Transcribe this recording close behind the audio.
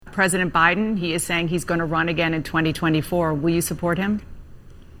President Biden, he is saying he's going to run again in 2024. Will you support him?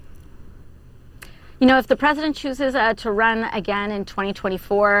 You know, if the president chooses to run again in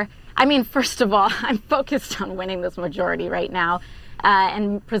 2024, I mean, first of all, I'm focused on winning this majority right now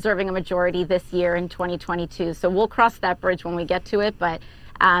and preserving a majority this year in 2022. So we'll cross that bridge when we get to it. But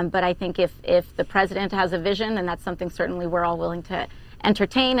I think if the president has a vision, then that's something certainly we're all willing to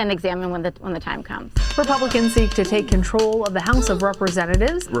entertain and examine when the time comes. Republicans seek to take control of the House of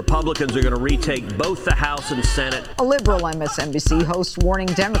Representatives. Republicans are going to retake both the House and Senate. A liberal MSNBC host warning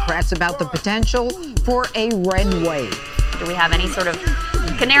Democrats about the potential for a red wave. Do we have any sort of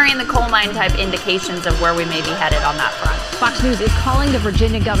canary in the coal mine type indications of where we may be headed on that front? Fox News is calling the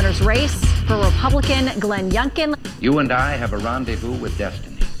Virginia governor's race for Republican Glenn Youngkin. You and I have a rendezvous with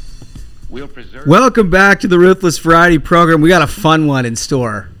destiny. We'll preserve. Welcome back to the Ruthless Variety program. We got a fun one in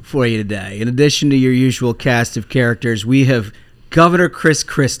store for you today. In addition to your usual cast of characters, we have Governor Chris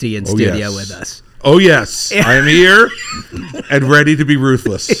Christie in studio with us. Oh, yes. I am here and ready to be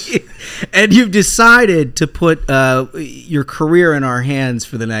ruthless. And you've decided to put your career in our hands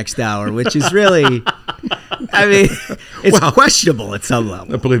for the next hour, which is really, I mean, it's questionable at some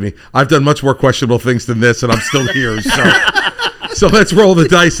level. Believe me, I've done much more questionable things than this, and I'm still here. So let's roll the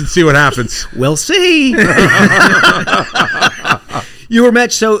dice and see what happens. We'll see. You were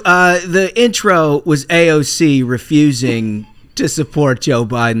Mitch. So the intro was AOC refusing to support Joe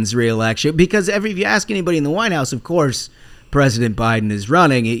Biden's reelection because if you ask anybody in the White House, of course, President Biden is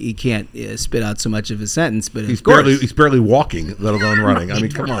running. He can't spit out so much of a sentence, but he's barely walking, let alone running. I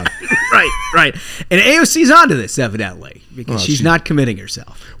mean, come on. Right. And AOC's onto this, evidently, because she's not committing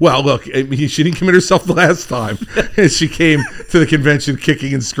herself. Well, look, I mean, she didn't commit herself the last time. She came to the convention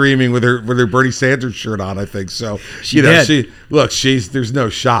kicking and screaming with her Bernie Sanders shirt on, I think. So, there's no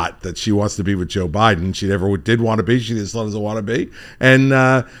shot that she wants to be with Joe Biden. She never did want to be. She just doesn't want to be. And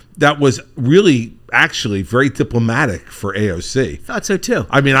that was really actually very diplomatic for AOC. Thought so too.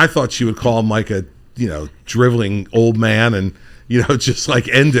 I mean, I thought she would call him like a, driveling old man and, just like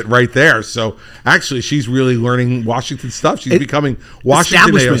end it right there. So actually, she's really learning Washington stuff. She's becoming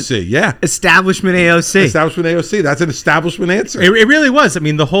Washington AOC. Yeah. Establishment AOC. Establishment AOC. That's an establishment answer. It really was. I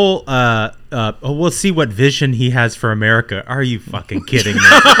mean, the whole, we'll see what vision he has for America. Are you fucking kidding me?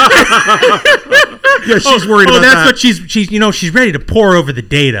 Yeah, she's worried about that. That's what she's ready to pour over the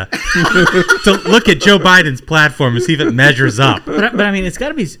data to look at Joe Biden's platform and see if it measures up. But I mean, it's got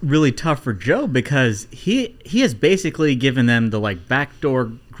to be really tough for Joe because he has basically given them the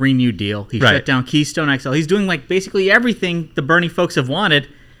backdoor Green New Deal. He shut down Keystone XL. He's doing basically everything the Bernie folks have wanted.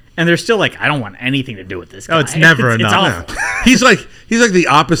 And they're still I don't want anything to do with this guy. Oh, it's never enough. It's he's like the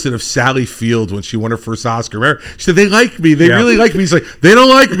opposite of Sally Field when she won her first Oscar. Remember? She said, they like me. They really like me. He's like, they don't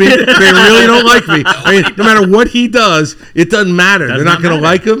like me. They really don't like me. I mean, no matter what he does, it doesn't matter. They're not going to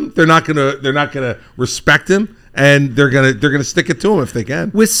like him. They're not going to respect him. And they're gonna stick it to him if they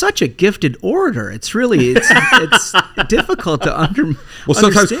can. With such a gifted orator, it's difficult to understand. Well,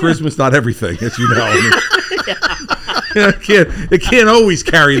 sometimes charisma's not everything, as you know. I mean, it can't always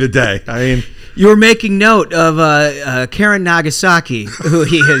carry the day. I mean, you were making note of Karen Nagasaki, who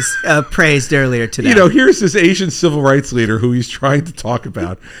he has praised earlier today. Here's this Asian civil rights leader who he's trying to talk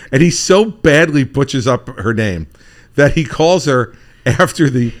about, and he so badly butchers up her name that he calls her after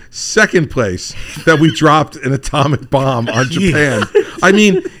the second place that we dropped an atomic bomb on Japan. I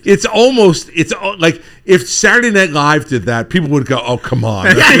mean, it's like if Saturday Night Live did that, people would go, "Oh, come on,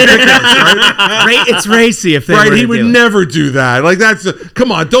 that's ridiculous, right?" It's racy if they were he would never do that. Like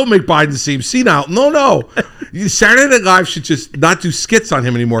come on, don't make Biden seem senile. No. Saturday Night Live should just not do skits on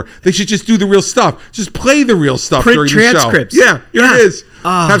him anymore. They should just do the real stuff. Just play the real stuff during transcripts. The show. Yeah, here it is.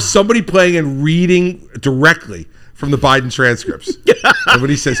 Have somebody playing and reading directly from the Biden transcripts. And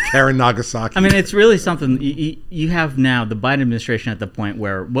when he says Karen Nagasaki. I mean, it's really something. You have now the Biden administration at the point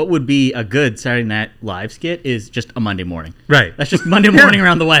where what would be a good Saturday Night Live skit is just a Monday morning. Right. That's just Monday morning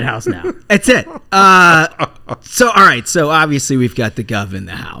around the White House now. That's it. So obviously we've got the gov in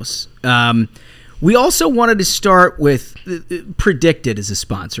the House. We also wanted to start with Predicted as a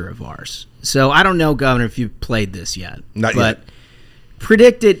sponsor of ours. So I don't know, Governor, if you've played this yet. Not yet.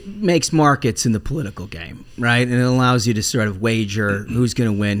 Predicted makes markets in the political game, right? And it allows you to sort of wager who's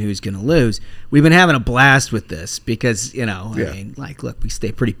going to win, who's going to lose. We've been having a blast with this because, look, we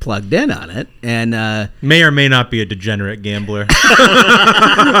stay pretty plugged in on it. And may or may not be a degenerate gambler. As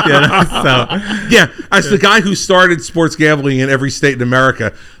the guy who started sports gambling in every state in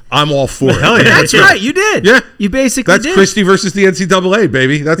America, I'm all for it. Hell yeah. That's right. You did. Yeah. You basically did. That's Christie versus the NCAA,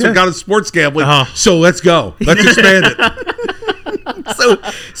 baby. That's what got us sports gambling. So let's go. Let's expand it.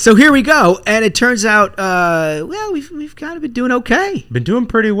 So here we go, and it turns out, we've kind of been doing okay. Been doing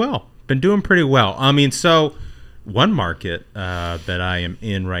pretty well. I mean, so one market that I am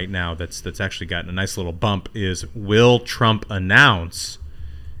in right now that's actually gotten a nice little bump is, will Trump announce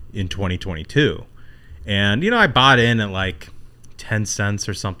in 2022? And I bought in at like 10 cents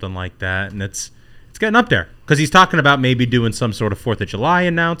or something like that, and it's getting up there because he's talking about maybe doing some sort of 4th of July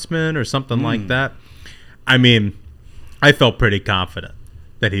announcement or something like that. I mean, I felt pretty confident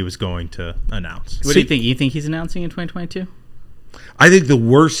that he was going to announce. What do you think? You think he's announcing in 2022? I think the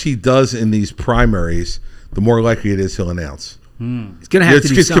worse he does in these primaries, the more likely it is he'll announce. It's going to have to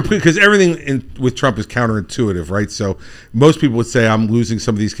do something. Because everything with Trump is counterintuitive, right? So most people would say, I'm losing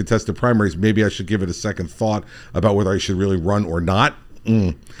some of these contested primaries. Maybe I should give it a second thought about whether I should really run or not.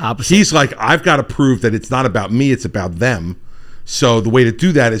 He's like, I've got to prove that it's not about me, it's about them. So the way to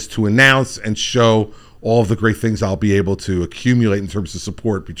do that is to announce and show all of the great things I'll be able to accumulate in terms of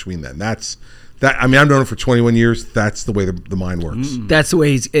support between them. I mean, I've known him for 21 years. That's the way the mind works. That's the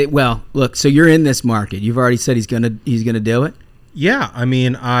way well, look, so you're in this market. You've already said he's gonna do it? Yeah, I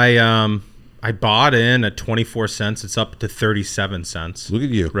mean, I bought in at 24 cents. It's up to 37 cents. Look at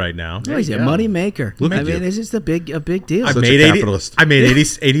you right now. Oh, he's a money maker. Look at you. This is a big deal. I made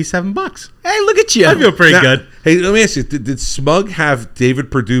 $87. Hey, look at you. I feel pretty good. Hey, let me ask you: Did Smug have David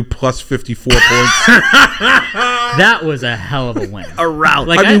Perdue plus 54 points? That was a hell of a win. A rout.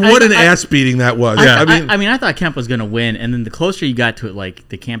 Like, I mean, what an ass beating that was. I mean, I thought Kemp was going to win, and then the closer you got to it, like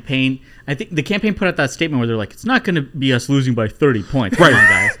the campaign, I think the campaign put out that statement where they're like, "It's not going to be us losing by 30 points." Come on,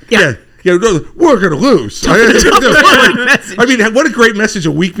 guys. Yeah, no, we're going to lose. I mean, what a great message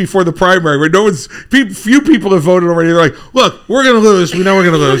a week before the primary where few people have voted already. They're like, look, we're going to lose. We know we're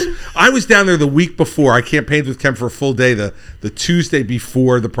going to lose. I was down there the week before. I campaigned with Kemp for a full day, the Tuesday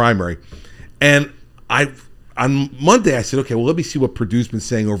before the primary. And on Monday, I said, okay, well, let me see what Perdue's been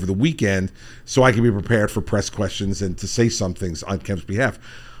saying over the weekend so I can be prepared for press questions and to say some things on Kemp's behalf.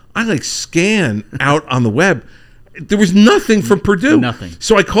 I scan out on the web. There was nothing from Perdue. Nothing.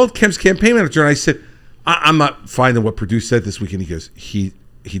 So I called Kemp's campaign manager and I said, I'm not finding what Perdue said this weekend. He goes, he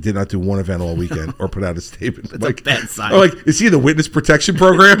did not do one event all weekend or put out a statement. That's a bad sign. I'm like, is he in the witness protection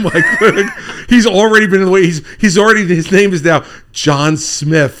program? He's already been in the way. He's already, his name is now John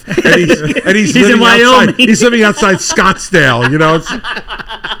Smith. And he's living in Wyoming. outside. He's living outside Scottsdale,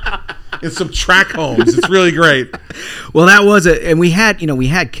 in some track homes. It's really great. Well, that was and we had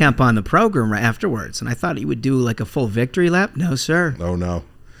Kemp on the program right afterwards, and I thought he would do like a full victory lap. No, sir. Oh, no.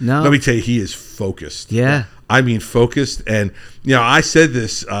 No. Let me tell you, he is focused. Yeah. I mean, focused. And, I said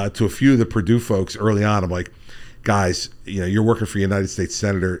this to a few of the Perdue folks early on. I'm like, guys, you're working for a United States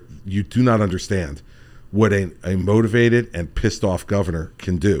Senator. You do not understand what a motivated and pissed off governor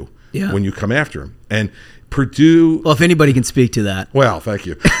can do when you come after him. And Perdue. Well, if anybody can speak to that. Well, thank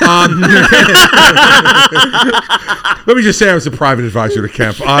you. Let me just say I was a private advisor to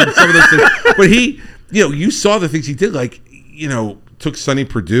Kemp on some of those things. But he, you saw the things he did, took Sonny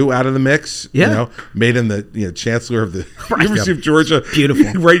Perdue out of the mix. Made him the chancellor of the University of Georgia.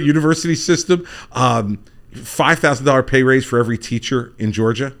 Beautiful. Right, university system. $5,000 pay raise for every teacher in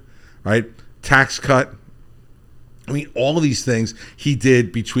Georgia. Right, tax cut. I mean, all of these things he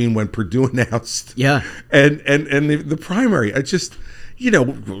did between when Perdue announced, and the primary. I just,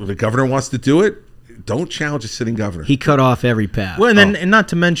 the governor wants to do it. Don't challenge a sitting governor. He cut off every path. Well, and then, and not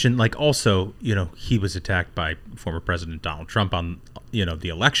to mention, also, he was attacked by former President Donald Trump on, the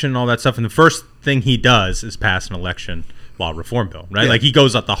election and all that stuff. And the first thing he does is pass an election law reform bill, right? Yeah. He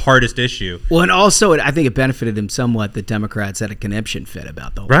goes at the hardest issue. Well, and also, I think it benefited him somewhat that Democrats had a conniption fit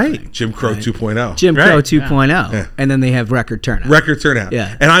about the whole thing. Jim Crow 2.0. Jim Crow 2.0. Yeah. And then they have record turnout.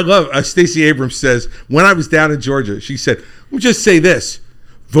 Yeah. And I love, Stacey Abrams says, when I was down in Georgia, she said, let me just say this.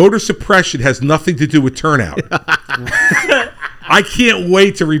 Voter suppression has nothing to do with turnout. I can't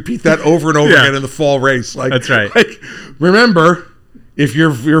wait to repeat that over and over again in the fall race. That's right. Remember, if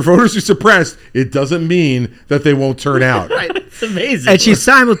your voters are suppressed, it doesn't mean that they won't turn out. Right. It's amazing. And she's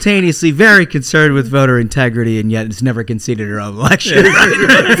simultaneously very concerned with voter integrity, and yet has never conceded her own election.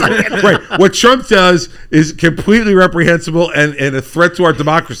 Right. What Trump does is completely reprehensible and a threat to our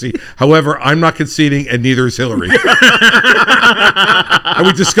democracy. However, I'm not conceding, and neither is Hillary. And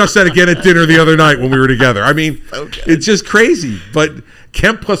we discussed that again at dinner the other night when we were together. I mean, it's just crazy. But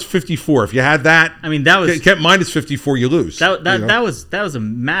Kemp plus 54. If you had that, that was Kemp minus 54. You lose. That was a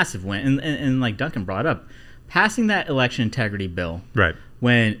massive win. And like Duncan brought up, passing that election integrity bill. Right.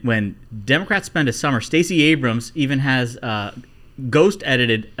 When Democrats spend a summer, Stacey Abrams even has ghost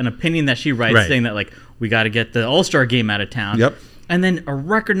edited an opinion that she writes saying that we got to get the All-Star game out of town. Yep. And then a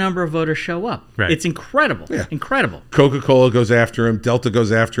record number of voters show up. Right. It's incredible. Yeah. Incredible. Coca-Cola goes after him. Delta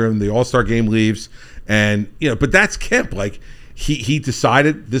goes after him. The All-Star game leaves. And, but that's Kemp. Like, he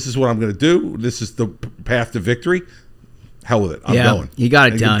decided, this is what I'm going to do. This is the path to victory. Hell with it. I'm going. You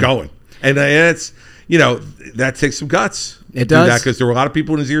got it done. You're going. And it's, that takes some guts. It does. Because there were a lot of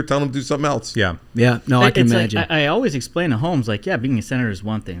people in his ear telling him to do something else. Yeah. Yeah. No, I can It's imagine. Like, I always explain to Holmes, like, being a senator is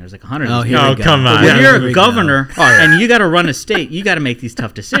one thing. There's like 100. Oh, here we go. come on. When Yeah, you're here a we governor go. and you got to run a state, you got to make these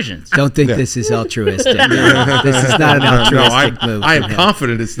tough decisions. Don't think this is altruistic. This is not an altruistic move. I am from him.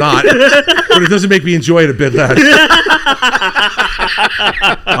 confident it's not, but it doesn't make me enjoy it a bit less.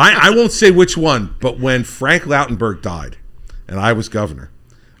 I won't say which one, but when Frank Lautenberg died, and I was governor,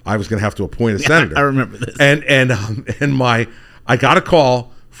 I was going to have to appoint a senator. I remember this. I got a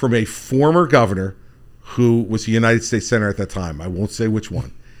call from a former governor who was a United States senator at that time. I won't say which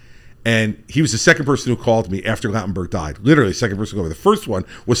one. And he was the second person who called me after Lautenberg died. Literally, second person to call me. The first one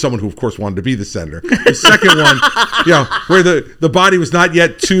was someone who, of course, wanted to be the senator. The second one, where the body was not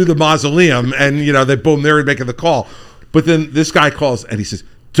yet to the mausoleum, and they boom, they're making the call. But then this guy calls and he says,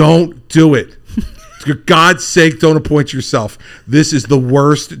 "Don't do it. For God's sake, don't appoint yourself. This is the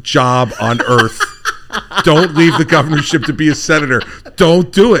worst job on earth. Don't leave the governorship to be a senator.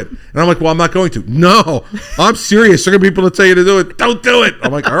 Don't do it." And I'm like, "Well, I'm not going to." "No, I'm serious. There are going to be people to tell you to do it. Don't do it."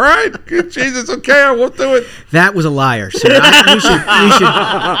 I'm like, "All right, Jesus, okay, I won't do it." That was a liar, sir. You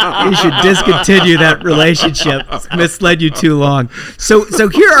should discontinue that relationship. It's misled you too long. So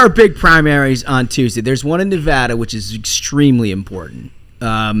here are our big primaries on Tuesday. There's one in Nevada, which is extremely important.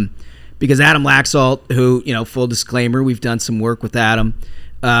 Because Adam Laxalt, who, full disclaimer, we've done some work with Adam,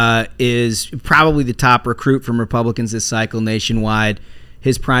 is probably the top recruit from Republicans this cycle nationwide.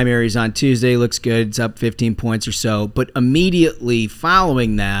 His primaries on Tuesday looks good. It's up 15 points or so. But immediately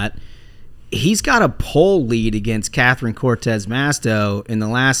following that, he's got a poll lead against Catherine Cortez Masto in the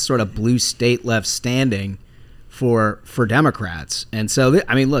last sort of blue state left standing for Democrats. And so,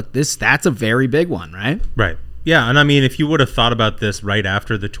 look, that's a very big one, right? Right. Yeah, and if you would have thought about this right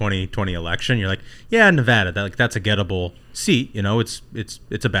after the 2020 election, you're like, yeah, Nevada, that's a gettable seat. It's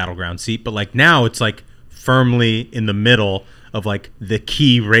a battleground seat, but now it's firmly in the middle of the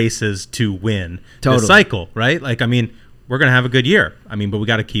key races to win the cycle, right? We're gonna have a good year. But we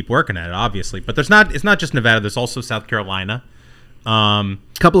got to keep working at it, obviously. But it's not just Nevada. There's also South Carolina.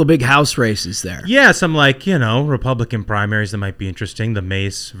 Couple of big House races there. Yeah, some Republican primaries that might be interesting. The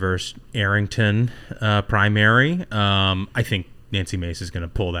Mace versus Arrington primary. I think Nancy Mace is going to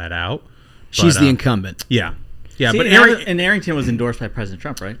pull that out. She's the incumbent. Yeah. Yeah, See, but Arrington was endorsed by President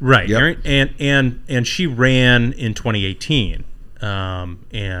Trump, right? Right. Yep. And she ran in 2018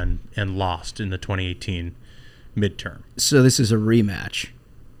 and lost in the 2018 midterm. So this is a rematch.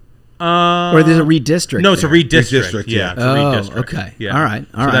 Or there's a redistrict. No, it's a redistrict. Redistrict, yeah. It's a redistrict. Okay. Yeah. All right.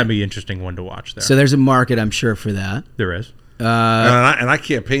 So that'd be an interesting one to watch there. So there's a market, I'm sure, for that. There is. And I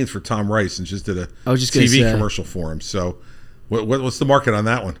campaigned for Tom Rice and just did a TV commercial for him. So what's the market on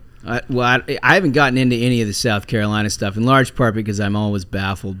that one? I haven't gotten into any of the South Carolina stuff, in large part because I'm always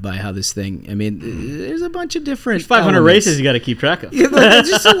baffled by how this thing. There's a bunch of different. There's 500 elements. races you got to keep track of. Yeah,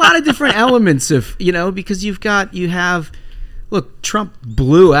 there's just a lot of different elements of because you have. Look, Trump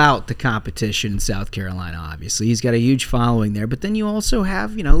blew out the competition in South Carolina, obviously. He's got a huge following there. But then you also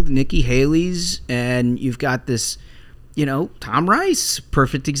have, Nikki Haley's, and you've got this, Tom Rice,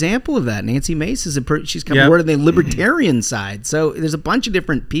 perfect example of that. Nancy Mace she's come more to the libertarian side. So there's a bunch of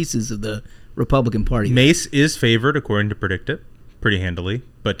different pieces of the Republican Party. Mace is favored, according to Predict It, pretty handily.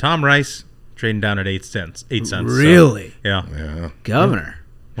 But Tom Rice trading down at 8 cents. 8 cents. Really? So, yeah. Governor.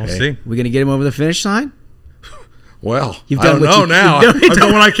 We'll see. We going to get him over the finish line? Well, You've I done don't know now. I've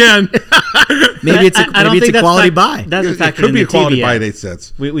done what I can. Maybe it's a quality buy. That's a factor. It could be a quality TV buy ad. at 8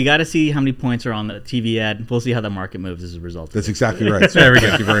 cents. We got to see how many points are on the TV ad. We'll see how the market moves as a result. That's exactly right. There we go.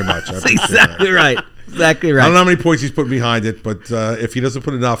 Thank you very much. That's exactly right. Exactly right. I don't know how many points he's put behind it, but if he doesn't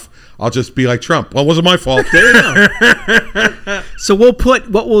put enough, I'll just be like Trump. Well, it wasn't my fault. There you go. So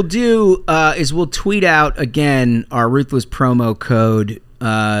what we'll do is we'll tweet out again our Ruthless promo code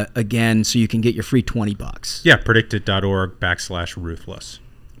again, so you can get your free $20. Yeah, predictit.org/ruthless.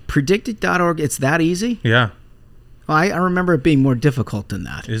 Predictit.org, it's that easy? Yeah. Well, I remember it being more difficult than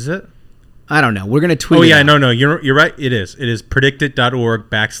that. Is it? I don't know. We're going to tweet it out. No, you're right. It is. It is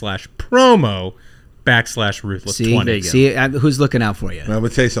predictit.org/promo/ruthless20. See, who's looking out for you? I'm going to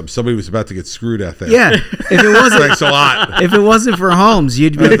tell you something. Somebody was about to get screwed at there. Yeah. If it wasn't, Thanks a lot. If it wasn't for Holmes,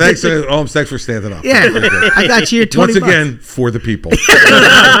 you'd be. Thanks for standing up. Yeah, I got you your $20. Once again, for the people.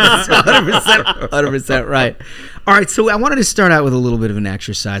 100% right. All right, so I wanted to start out with a little bit of an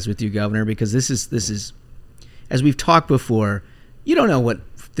exercise with you, Governor, because this is, as we've talked before, you don't know what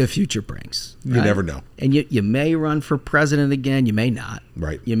the future brings. You right? never know. And you may run for president again. You may not.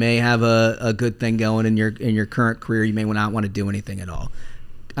 Right. You may have a good thing going in your current career. You may not want to do anything at all.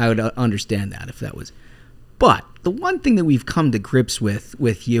 I would understand that if that was. But the one thing that we've come to grips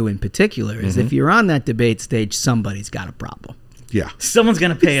with you in particular is if you're on that debate stage, somebody's got a problem. Yeah. Someone's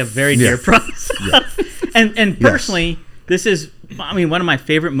going to pay a very dear price. And personally, this is, I mean, one of my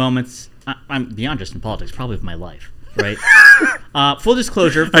favorite moments, I'm beyond just in politics, probably of my life, right? Full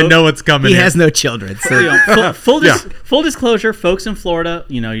disclosure. I know what's coming. He has no children. So. Full disclosure, folks in Florida,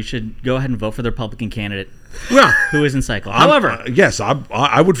 you should go ahead and vote for the Republican candidate. Well, who is in cycle. However, yes,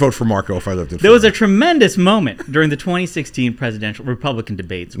 I would vote for Marco if I lived in Florida. There was a tremendous moment during the 2016 presidential Republican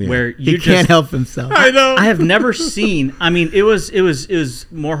debates where he can't help himself. I know. I have never seen. I mean, it was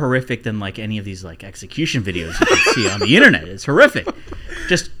more horrific than like any of these like execution videos you can see on the internet. It's horrific.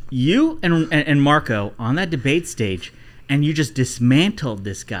 Just you and Marco on that debate stage. And you just dismantled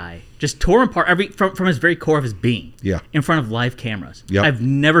this guy, just tore him apart from his very core of his being. Yeah. In front of live cameras. Yep. I've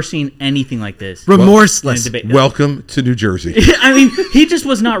never seen anything like this. Remorseless. Welcome to New Jersey. I mean, he just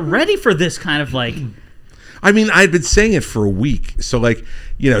was not ready for this kind of like. I mean, I'd been saying it for a week. So, like,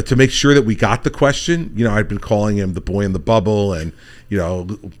 to make sure that we got the question, I'd been calling him the boy in the bubble and,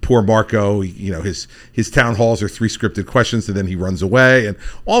 poor Marco, his town halls are 3 scripted questions and then he runs away and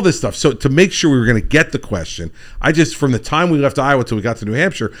all this stuff. So to make sure we were going to get the question, from the time we left Iowa till we got to New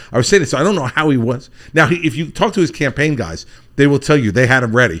Hampshire, I was saying this. So I don't know how he was. Now, if you talk to his campaign guys, they will tell you they had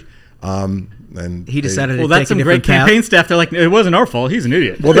him ready. And he decided to that's take some a great different campaign staff. They're like, it wasn't our fault. He's an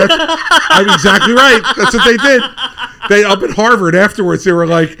idiot. Well, I'm exactly right. That's what they did. They up at Harvard afterwards. They were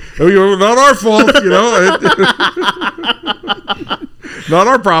like, "Oh, you're not our fault, not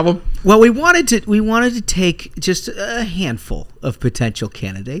our problem." Well, we wanted to take just a handful of potential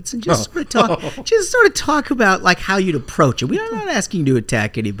candidates and just sort of talk about like how you'd approach it. We're not asking you to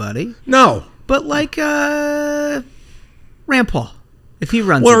attack anybody. No, but like Rand Paul. If he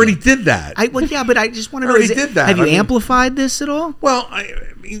runs, well, already did that. But I just want to know. Already did that. Have you amplified this at all? Well,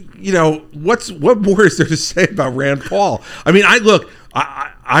 what more is there to say about Rand Paul? I mean, I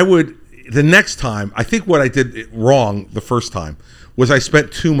would the next time. I think what I did wrong the first time was I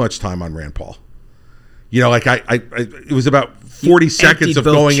spent too much time on Rand Paul. It was about 40 seconds of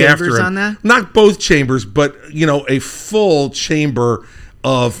going after him. On that? Not both chambers, but a full chamber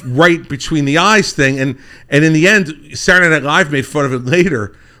of right between the eyes thing, and in the end, Saturday Night Live made fun of it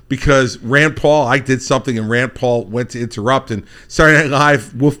later because Rand Paul, I did something and Rand Paul went to interrupt, and Saturday Night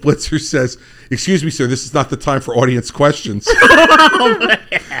Live, Wolf Blitzer says, "Excuse me, sir, this is not the time for audience questions."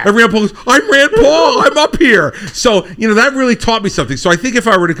 And Rand Paul goes, "I'm Rand Paul, I'm up here." So, that really taught me something. So I think if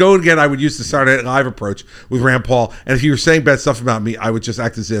I were to go again, I would use the Saturday Night Live approach with Rand Paul, and if you were saying bad stuff about me, I would just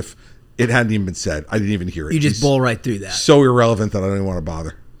act as if it hadn't even been said. I didn't even hear it. You just bowl right through that. So irrelevant that I don't even want to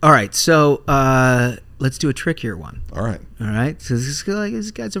bother. All right, so let's do a trickier one. All right. So this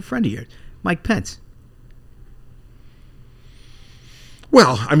guy's a friend of yours, Mike Pence.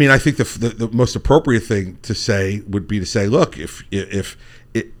 Well, I mean, I think the most appropriate thing to say would be to say, look, if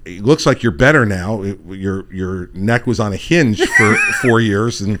it looks like you're better now, your neck was on a hinge for 4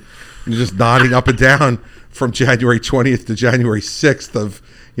 years, and you're just nodding up and down from January 20th to January 6th of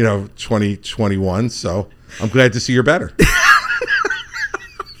 2021. So I'm glad to see you're better.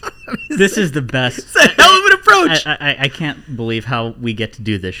 This is the best. It's a hell of an approach. I can't believe how we get to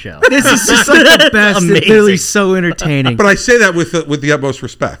do this show. This is just like the best. Amazing. It's literally so entertaining. But I say that with the utmost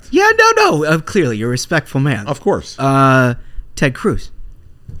respect. Yeah, no. Clearly, you're a respectful man. Of course. Ted Cruz.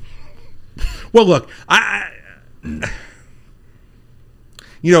 Well, look,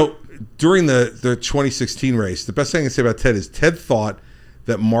 during the 2016 race, the best thing I can say about Ted is Ted thought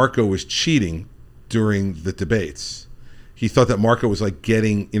that Marco was cheating during the debates. He thought that Marco was like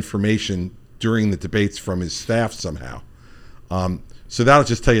getting information during the debates from his staff somehow. So that'll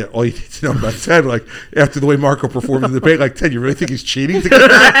just tell you all you need to know about Ted. Like after the way Marco performed in the debate, like Ted, you really think he's cheating to get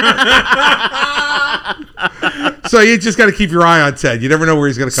that? So you just got to keep your eye on Ted. You never know where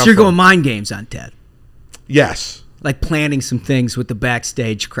he's going to come from. So you're going mind games on Ted. Yes. Like planning some things with the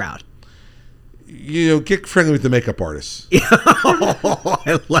backstage crowd. Get friendly with the makeup artists. Oh,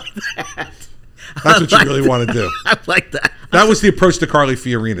 I like that. That's what you really want to do. I like that. That was the approach to Carly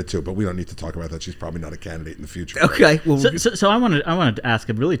Fiorina too, but we don't need to talk about that. She's probably not a candidate in the future. Okay. Well, so I wanted to ask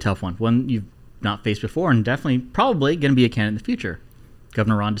a really tough one you've not faced before, and definitely probably going to be a candidate in the future.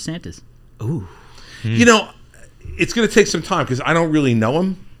 Governor Ron DeSantis. Ooh. It's going to take some time because I don't really know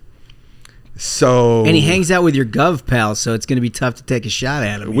him. So, and he hangs out with your gov pal, so it's going to be tough to take a shot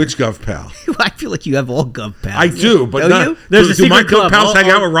at him. Which gov pal? I feel like you have all gov pals. I do, but do my gov pals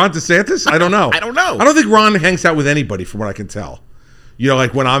hang out with Ron DeSantis? I don't know. I don't know. I don't think Ron hangs out with anybody, from what I can tell. You know,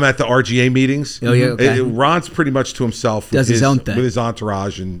 like when I'm at the RGA meetings, Oh, yeah, okay. Ron's pretty much to himself. Does his own thing. with his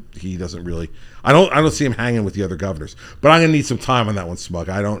entourage, and he doesn't really. I don't see him hanging with the other governors. But I'm gonna need some time on that one, Smug.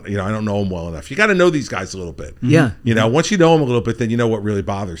 I don't know him well enough. You got to know these guys a little bit. Yeah. You know, once you know them a little bit, then you know what really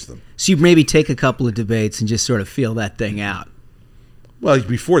bothers them. So you maybe take a couple of debates and just sort of feel that thing out. Well,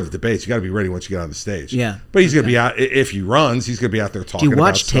 before the debates, you got to be ready once you get on the stage. Yeah. But he's gonna be out if he runs. He's gonna be out there talking. Do you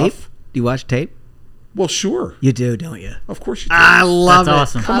watch about tape? stuff. Do you watch tape? Well, sure. You do, don't you? Of course you do. I love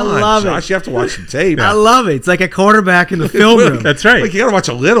That's it. awesome. I Come on, love Josh. it. You have to watch some tape. I love it. It's like a quarterback in the film room. That's right. Like you got to watch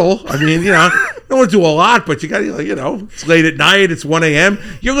a little. I mean, you don't want to do a lot, but you got to, it's late at night. It's 1 a.m.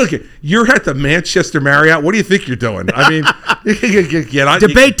 You're at the Manchester Marriott. What do you think you're doing? I mean,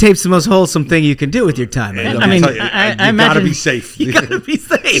 Debate tape's the most wholesome thing you can do with your time. I I mean, mean, you I got to imagine- be safe. You gotta be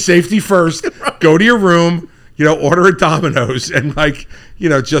safe. Safety first. Go to your room. Order a Domino's and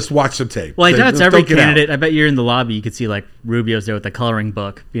just watch some tape. Well, I doubt it's every Don't get out. candidate. I bet you're in the lobby. You could see like Rubio's there with the coloring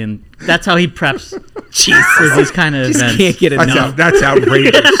book. And that's how he preps for these kind of Just events. can't get enough. That's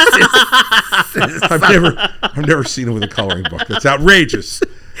outrageous. I've never seen him with a coloring book. That's outrageous.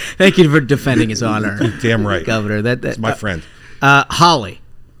 Thank you for defending his honor. Damn right, Governor. That's my friend. Hawley.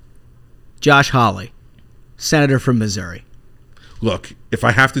 Josh Hawley, senator from Missouri. Look, if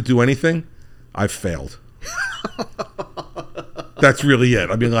I have to do anything, I've failed. That's really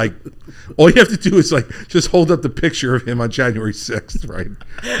it. I mean, all you have to do is just hold up the picture of him on January 6th, right?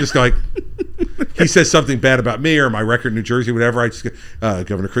 Just go he says something bad about me or my record in New Jersey, whatever. I just go,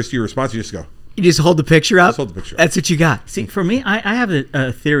 Governor Christie, your response, you just go. You just hold the picture up? Just hold the picture up. That's what you got. See, for me, I have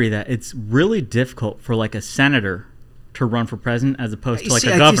a theory that it's really difficult for like a senator to run for president as opposed to like a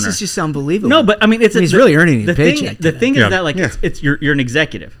governor. This is just unbelievable. No, but I mean, he's really earning a paycheck. The thing is Yeah. that it's you're an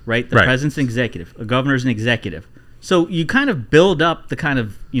executive, right? The Right. president's an executive. A governor's an executive. So you kind of build up the kind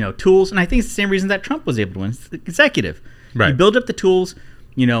of tools, and I think it's the same reason that Trump was able to win. It's the executive. Right. You build up the tools.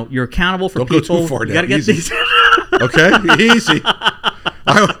 You're accountable for Don't go people. too far You now. got to get Easy. these. Okay? Easy.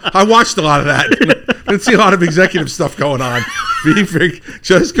 I watched a lot of that. Didn't see a lot of executive stuff going on.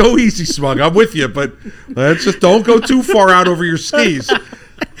 Just go easy, Smug. I'm with you, but let's just don't go too far out over your skis.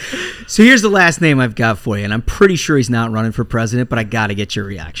 So here's the last name I've got for you, and I'm pretty sure he's not running for president, but I got to get your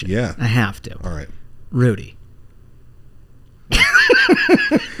reaction. Yeah. I have to. All right. Rudy.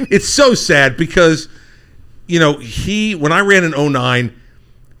 It's so sad because, when I ran in 2009,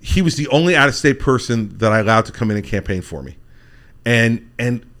 he was the only out-of-state person that I allowed to come in and campaign for me. And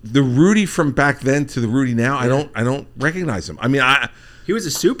the Rudy from back then to the Rudy now, I don't recognize him. I mean, He was a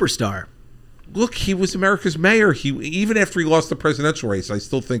superstar. look, he was America's mayor. Even after he lost the presidential race, I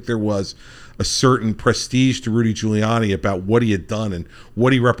still think there was a certain prestige to Rudy Giuliani about what he had done and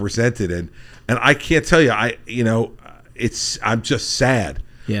what he represented. And I can't tell you, I'm just sad.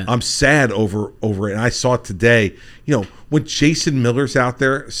 Yeah. I'm sad over it. And I saw it today. When Jason Miller's out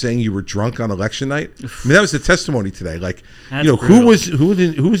there saying you were drunk on election night. I mean, that was the testimony today. Like, That's who brutal.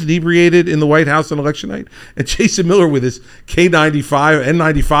 was inebriated in the White House on election night? And Jason Miller with his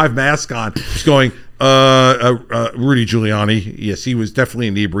N95 mask on, just going, Rudy Giuliani. Yes, he was definitely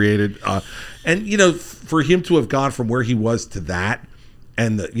inebriated. And for him to have gone from where he was to that,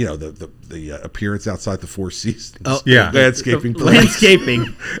 and the appearance outside the Four Seasons, yeah. landscaping,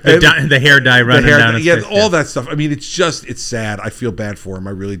 Landscaping. The hair dye running down his face. all that stuff. I mean, it's sad. I feel bad for him.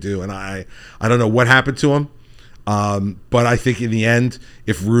 I really do. And I don't know what happened to him, but I think in the end,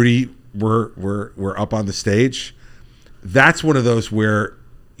 if Rudy were up on the stage, that's one of those where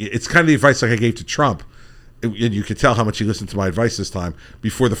it's kind of the advice like I gave to Trump. And you could tell how much he listened to my advice this time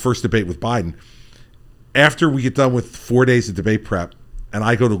before the first debate with Biden. After we get done with 4 days of debate prep, and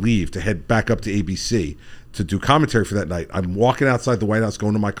I go to leave to head back up to ABC to do commentary for that night, I'm walking outside the White House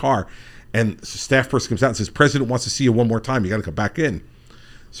going to my car, and a staff person comes out and says, "President wants to see you one more time. You got to come back in."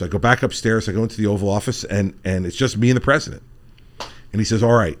 So I go back upstairs. I go into the Oval Office, and it's just me and the president. And he says,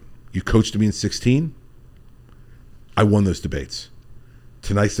 "All right, you coached me in 2016. I won those debates.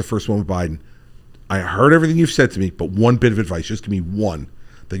 Tonight's the first one with Biden. I heard everything you've said to me, but one bit of advice, just give me one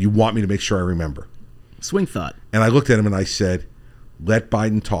that you want me to make sure I remember." Swing thought. And I looked at him and I said, "Let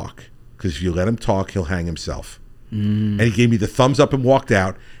Biden talk, because if you let him talk, he'll hang himself." And he gave me the thumbs up and walked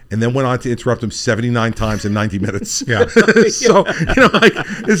out, and then went on to interrupt him 79 times in 90 minutes. Yeah. So,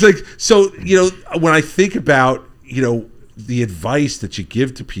 when I think about, the advice that you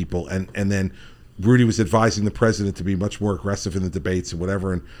give to people, and then Rudy was advising the president to be much more aggressive in the debates and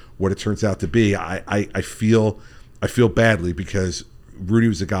whatever, and what it turns out to be, I feel badly because Rudy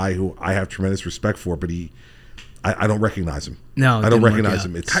was a guy who I have tremendous respect for, but I don't recognize him. No, I don't recognize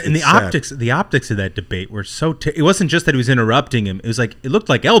him. And the optics of that debate were so. It wasn't just that he was interrupting him. It was like it looked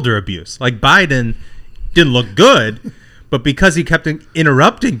like elder abuse. Like Biden didn't look good, but because he kept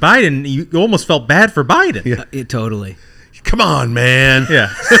interrupting Biden, you almost felt bad for Biden. Yeah. Totally. Come on, man.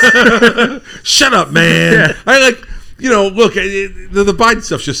 Yeah. Shut up, man. Yeah. I like, look, the Biden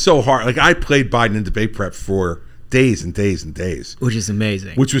stuff's just so hard. Like, I played Biden in debate prep for days and days and days. Which is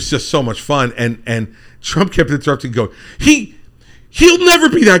amazing. Which was just so much fun. And Trump kept interrupting and going, he'll never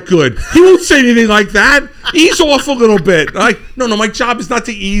be that good. He won't say anything like that. Ease off a little bit. Like, no, my job is not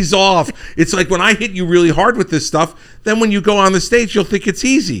to ease off. It's like when I hit you really hard with this stuff, then when you go on the stage, you'll think it's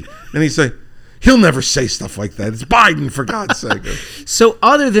easy. And he's like, he'll never say stuff like that. It's Biden, for God's sake. So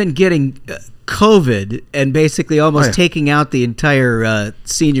other than getting COVID and basically almost taking out the entire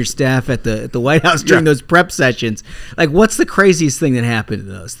senior staff at the White House during those prep sessions, like, what's the craziest thing that happened in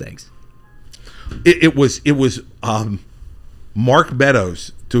those things? It was Mark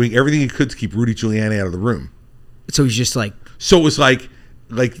Meadows doing everything he could to keep Rudy Giuliani out of the room. So he's just like... So it was like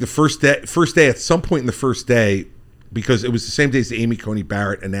the first day, at some point in the first day, because it was the same day as the Amy Coney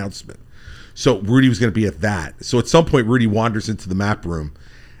Barrett announcement. So Rudy was going to be at that. So at some point, Rudy wanders into the map room,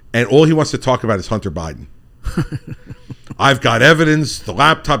 and all he wants to talk about is Hunter Biden. I've got evidence, the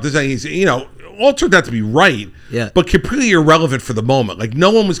laptop, this, he's, all turned out to be right, but completely irrelevant for the moment. Like,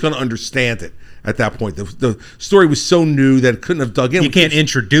 no one was going to understand it at that point. The story was so new that it couldn't have dug in. You can't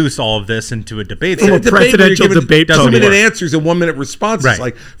introduce all of this into a debate. In a presidential debate. 2-minute answers and 1-minute responses. Right.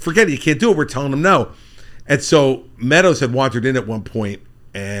 Like, forget it. You can't do it. We're telling them no. And so Meadows had wandered in at one point,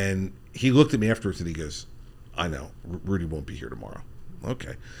 and he looked at me afterwards and he goes, I know, Rudy won't be here tomorrow.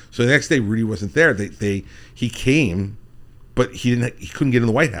 Okay. So the next day, Rudy wasn't there. He came, but he couldn't get in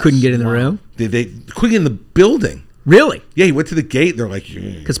the White House. Couldn't get in the room? They couldn't get in the building. Really? Yeah, he went to the gate. They're like,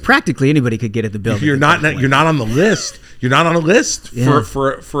 because practically anybody could get at the building. You're not on the list. You're not on a list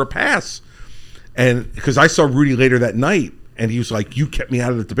for a pass. And because I saw Rudy later that night, and he was like, you kept me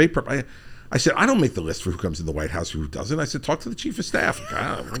out of the debate prep. I said, I don't make the list for who comes in the White House, who doesn't. I said, talk to the chief of staff.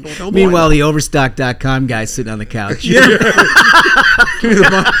 Meanwhile, the Overstock.com guy sitting on the couch.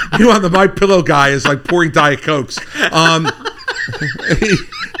 Meanwhile, the My Pillow guy is like pouring Diet Cokes.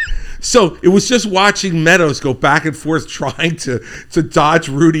 So it was just watching Meadows go back and forth trying to dodge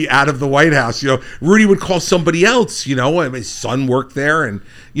Rudy out of the White House. Rudy would call somebody else, and his son worked there, and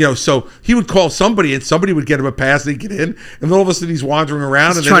so he would call somebody and somebody would get him a pass, they'd get in, and then all of a sudden he's wandering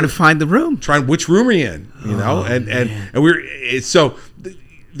around and trying to find the room. Which room are you in? And so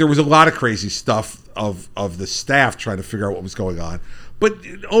there was a lot of crazy stuff of the staff trying to figure out what was going on. But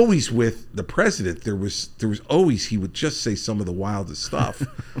always with the president, there was always, he would just say some of the wildest stuff.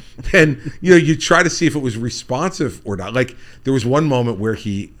 And, you try to see if it was responsive or not. Like, there was one moment where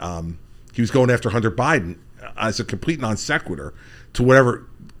he was going after Hunter Biden as a complete non sequitur to whatever.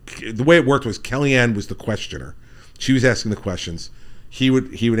 The way it worked was Kellyanne was the questioner. She was asking the questions. He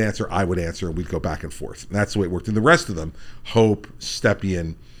would answer, I would answer, and we'd go back and forth. And that's the way it worked. And the rest of them, Hope,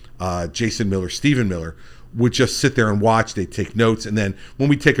 Stepien, Jason Miller, Stephen Miller, would just sit there and watch. They'd take notes, and then when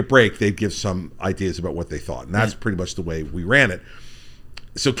we take a break, they'd give some ideas about what they thought. And that's pretty much the way we ran it.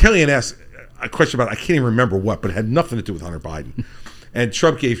 So Kellyanne asked a question about, I can't even remember what, but it had nothing to do with Hunter Biden. And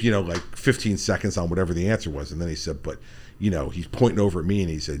Trump gave, like 15 seconds on whatever the answer was. And then he said, but, he's pointing over at me and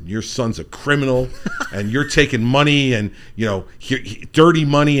he said, your son's a criminal and you're taking money and, dirty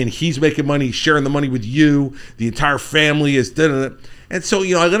money, and he's making money, he's sharing the money with you. The entire family is da-da-da. And so,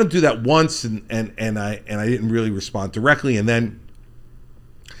 I let him do that once, and I didn't really respond directly. And then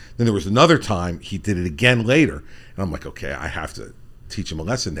there was another time he did it again later, and I'm like, okay, I have to teach him a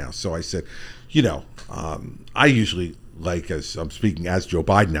lesson now. So I said, I usually, like, as I'm speaking as Joe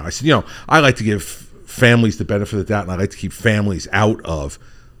Biden now, I said, I like to give families the benefit of the doubt, and I like to keep families out of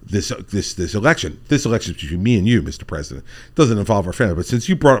this election. This election is between me and you, Mr. President. It doesn't involve our family. But since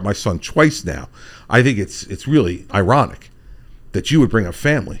you brought up my son twice now, I think it's really ironic that you would bring up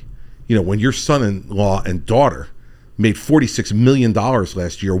family. When your son-in-law and daughter made $46 million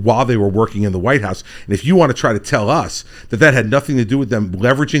last year while they were working in the White House. And if you want to try to tell us that had nothing to do with them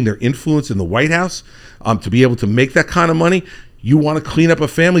leveraging their influence in the White House to be able to make that kind of money, you want to clean up a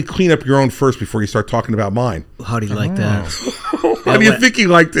family, clean up your own first before you start talking about mine. How do you like that? How do you think he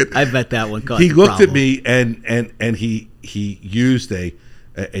liked it? I bet that one caused He looked problem. at me and he used a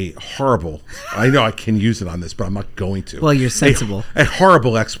horrible, I know I can use it on this, but I'm not going to. Well, you're sensible. A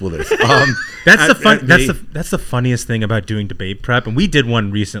horrible expletive. That's the funniest thing about doing debate prep, and we did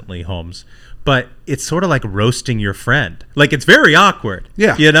one recently, Holmes. But it's sort of like roasting your friend. Like, it's very awkward.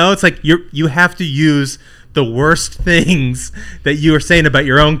 Yeah. It's like you have to use the worst things that you are saying about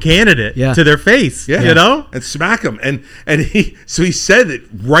your own candidate to their face. Yeah. And smack them. And he said it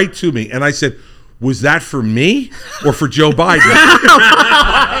right to me, and I said, was that for me or for Joe Biden?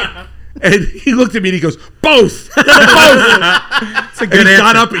 And he looked at me and he goes, both. Both. It's a good He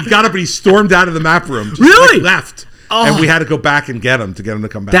answer. got up and he stormed out of the map room. Just Really? left. Oh. And we had to go back and get him to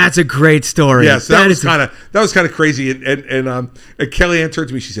come back. That's a great story. Yes, that was is kind of crazy. And Kellyanne turned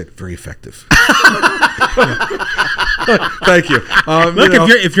to me. She said, "Very effective." Thank you. Look,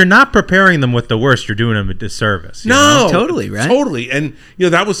 if you're not preparing them with the worst, you're doing them a disservice. You No, know? Totally, right? Totally. And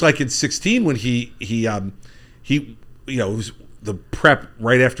that was like in 2016 when he it was the prep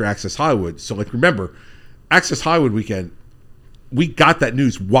right after Access Hollywood. So like remember, Access Hollywood weekend, we got that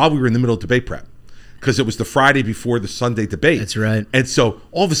news while we were in the middle of debate prep. Because it was the Friday before the Sunday debate. That's right. And so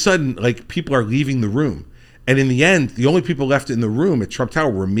all of a sudden, like, people are leaving the room. And in the end, the only people left in the room at Trump Tower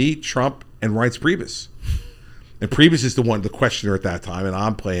were me, Trump, and Reince Priebus. And Priebus is the questioner at that time, and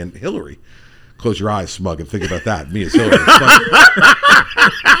I'm playing Hillary. Close your eyes, smug, and think about that. Me as Hillary.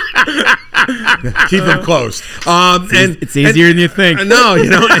 Keep them closed. It's easier than you think. No,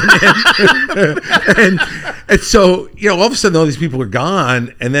 and so all of a sudden all these people are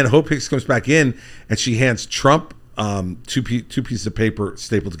gone, and then Hope Hicks comes back in, and she hands Trump two pieces of paper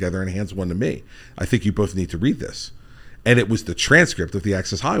stapled together, and hands one to me. I think you both need to read this, and it was the transcript of the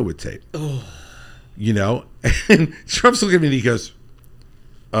Access Hollywood tape. Oh, and Trump's looking at me and he goes,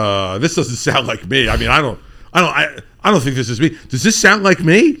 "This doesn't sound like me. I mean, I don't think this is me. Does this sound like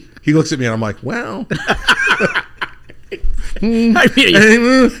me?" He looks at me and I'm like, well, and in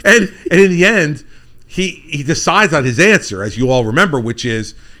the end, he decides on his answer, as you all remember, which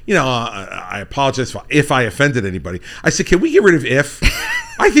is, I apologize if I offended anybody. I said, can we get rid of if?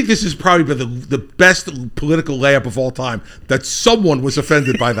 I think this has probably been the best political layup of all time, that someone was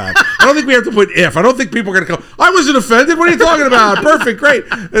offended by that. I don't think we have to put if. I don't think people are going to go, I wasn't offended. What are you talking about? Perfect, great.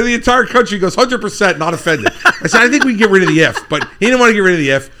 And the entire country goes 100% not offended. I said, I think we can get rid of the if, but he didn't want to get rid of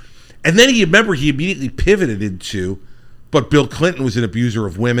the if. And then he immediately pivoted into, but Bill Clinton was an abuser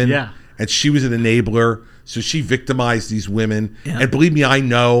of women. Yeah. And she was an enabler. So she victimized these women. Yeah. And believe me, I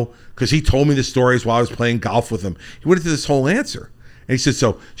know, because he told me the stories while I was playing golf with him. He went into this whole answer. And he said,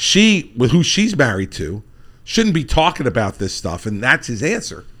 so she, with who she's married to, shouldn't be talking about this stuff. And that's his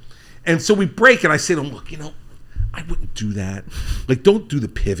answer. And so we break, and I say to him, look, I wouldn't do that. Like, don't do the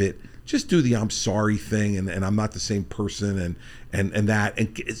pivot. Just do the I'm sorry thing, and I'm not the same person, and that,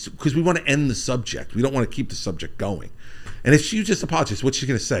 and because we want to end the subject. We don't want to keep the subject going. And if she just apologizes, what's she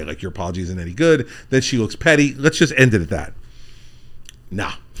going to say? Like, your apology isn't any good. Then she looks petty. Let's just end it at that.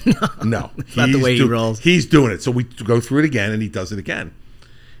 No. Not the way he rolls. He's doing it. So we go through it again, and he does it again.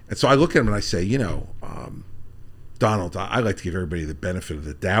 And so I look at him and I say, Donald, I like to give everybody the benefit of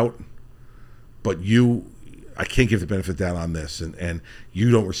the doubt, but I can't give the benefit of the doubt on this, and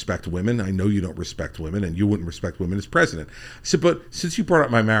you don't respect women. I know you don't respect women, and you wouldn't respect women as president. I said, but since you brought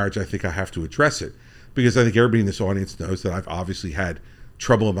up my marriage, I think I have to address it, because I think everybody in this audience knows that I've obviously had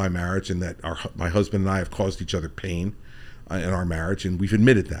trouble in my marriage, and that my husband and I have caused each other pain in our marriage, and we've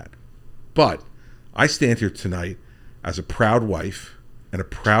admitted that. But I stand here tonight as a proud wife and a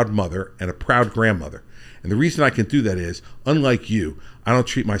proud mother and a proud grandmother. And the reason I can do that is, unlike you, I don't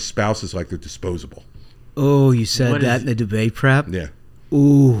treat my spouses like they're disposable. Oh, you said that in the debate prep? Yeah.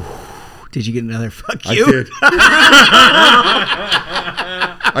 Ooh. Did you get another fuck you?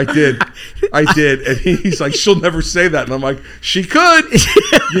 I did. And he's like, she'll never say that. And I'm like, she could.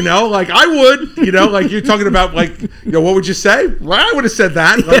 Like I would. Like you're talking about, like, what would you say? Well, I would have said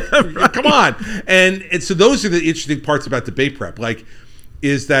that. Like, come on. And so those are the interesting parts about debate prep. Like,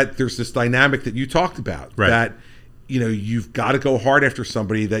 is that there's this dynamic that you talked about. Right. That you've got to go hard after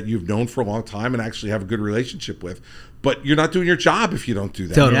somebody that you've known for a long time and actually have a good relationship with. But you're not doing your job if you don't do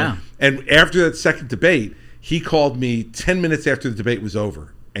that. Totally. Yeah. And after that second debate, he called me 10 minutes after the debate was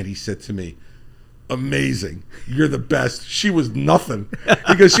over. And he said to me, amazing. You're the best. She was nothing.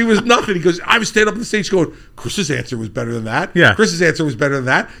 Because she was nothing. He goes, I was standing up on the stage going, Chris's answer was better than that. Yeah. Chris's answer was better than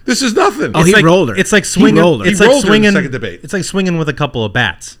that. This is nothing. Oh, he rolled her. It's like swinging. He rolled her. It's He like rolled her in the swinging. second debate. It's like swinging with a couple of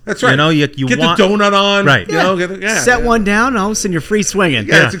bats. That's right. You Get want the donut on. Right. Set one down, all of a sudden you're free swinging.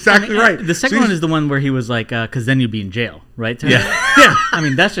 Yeah, that's exactly right. The second one is the one where he was like, because then you'd be in jail, right? Tony? Yeah. I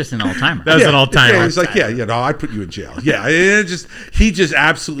mean, that's just an all-timer. That was an all-timer. Yeah, he's like, I'd put you in jail. Yeah, he just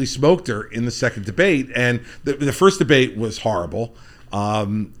absolutely smoked her in the second debate, and the first debate was horrible,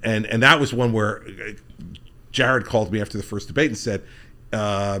 and that was one where Jared called me after the first debate and said,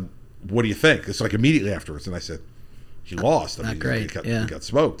 "What do you think?" It's like immediately afterwards, and I said, "He lost. I mean, great. He got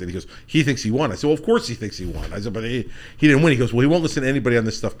smoked." And he goes, "He thinks he won." I said, "Well, of course he thinks he won." I said, "But he didn't win." He goes, "Well, he won't listen to anybody on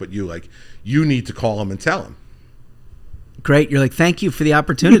this stuff but you. Like, you need to call him and tell him." great. You're like, thank you for the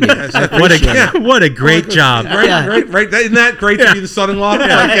opportunity. What a great job. Right. Isn't that great to be the son-in-law?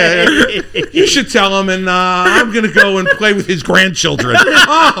 You should tell him, and I'm going to go and play with his grandchildren.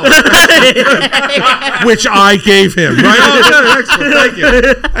 Which I gave him. Right? Oh, excellent. Thank you.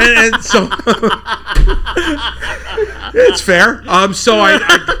 And so it's fair. So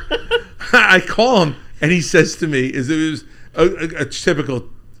I call him, and he says to me, it was a typical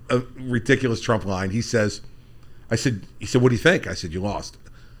ridiculous Trump line. He said, what do you think? I said, you lost.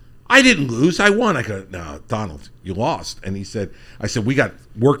 I didn't lose. I won. I go, no, Donald, you lost. And I said, we got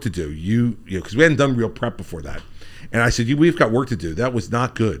work to do. You because we hadn't done real prep before that. And I said, we've got work to do. That was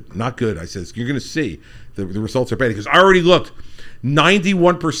not good. Not good. I said, you're going to see the results are bad. Because I already looked.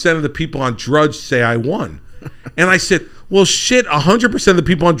 91% of the people on Drudge say I won. And I said, well, shit, 100% of the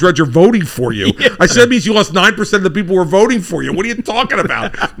people on Drudge are voting for you. Yeah. I said, that means you lost 9% of the people who are voting for you. What are you talking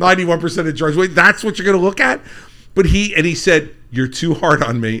about? 91% of Drudge. Wait, that's what you're going to look at? But he said, you're too hard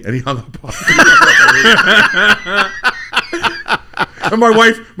on me. And he hung up on me. And my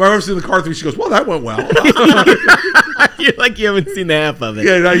wife's in the car with me. She goes, well, that went well. You're like you haven't seen the half of it.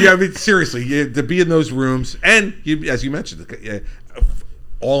 Yeah, I mean, seriously, to be in those rooms. And as you mentioned,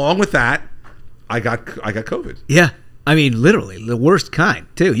 along with that, I got COVID. Yeah. I mean, literally, the worst kind,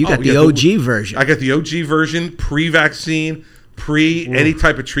 too. You got the OG version. I got the OG version, pre-vaccine, any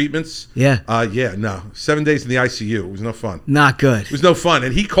type of treatments. Yeah. 7 days in the ICU. It was no fun. Not good. It was no fun.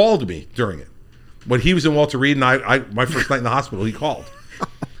 And he called me during it. When he was in Walter Reed and I my first night in the hospital, he called.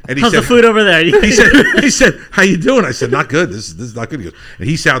 And he How's said, the food over there? he said, how you doing? I said, not good. This is not good. He goes, and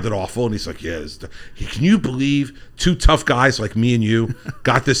he sounded awful. And he's like, yeah. Can you believe two tough guys like me and you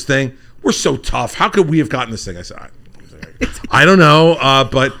got this thing? We're so tough. How could we have gotten this thing? I said, I don't know,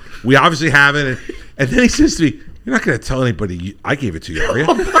 but we obviously haven't. And then he says to me, you're not going to tell anybody I gave it to you, are you?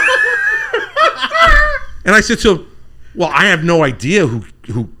 And I said to him, well, I have no idea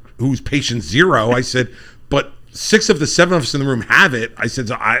who's patient zero. I said, but 6 of the 7 of us in the room have it. I said,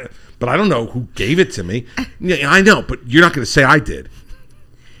 but I don't know who gave it to me. Yeah, I know, but you're not going to say I did.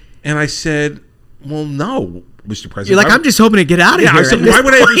 And I said, well, no, Mr. President. You're like, I'm just hoping to get out of here. I said, why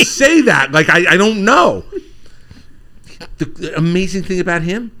would I ever say that? Like, I don't know. The amazing thing about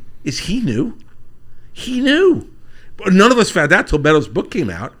him is he knew. He knew. But none of us found out till Meadows' book came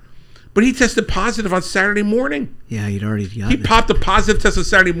out. But he tested positive on Saturday morning. Yeah, he'd already got He popped a positive test on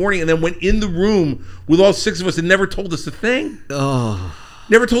Saturday morning and then went in the room with all 6 of us and never told us a thing. Oh.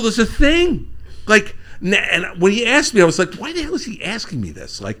 Never told us a thing. Like, and when he asked me, I was like, why the hell is he asking me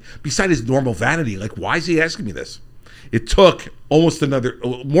this? Like, beside his normal vanity, like, why is he asking me this? It took almost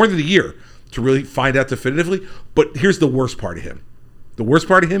more than a year to really find out definitively. But here's the worst part of him. The worst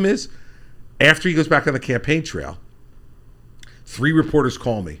part of him is, after he goes back on the campaign trail, 3 reporters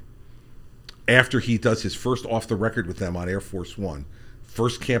call me after he does his first off the record with them on Air Force One,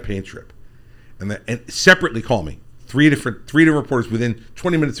 first campaign trip, and separately call me. 3 different reporters within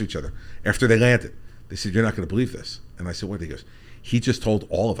 20 minutes of each other after they landed. They said, "You're not going to believe this." And I said, "What?" He goes, "He just told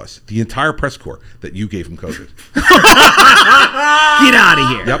all of us, the entire press corps, that you gave him COVID." Get out of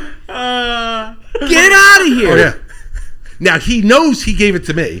here. Yep. Get out of here. Oh yeah. Now he knows he gave it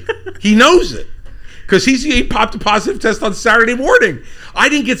to me. He knows it. Because he popped a positive test on Saturday morning. I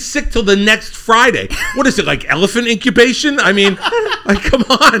didn't get sick till the next Friday. What is it, like elephant incubation? I mean, like, come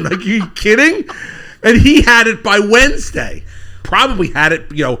on. Like, are you kidding? And he had it by Wednesday. Probably had it,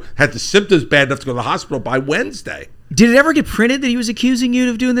 had the symptoms bad enough to go to the hospital by Wednesday. Did it ever get printed that he was accusing you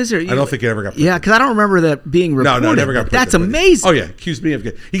of doing this? I don't think it ever got printed. Yeah, because I don't remember that being reported. No, never got printed. That's amazing. Oh, yeah. Accused me of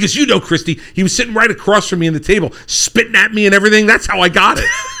it. He goes, Christy, he was sitting right across from me in the table, spitting at me and everything. That's how I got it.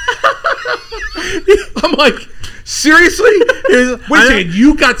 I'm like, seriously? Wait a second,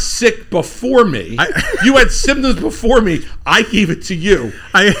 you got sick before me. You had symptoms before me. I gave it to you.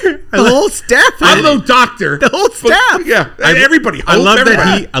 The whole staff. I'm no doctor. The whole staff. Yeah, everybody. I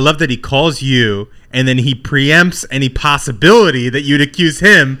love that he calls you, and then he preempts any possibility that you'd accuse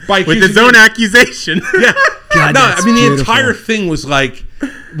him with his own accusation. Yeah. God, the entire thing was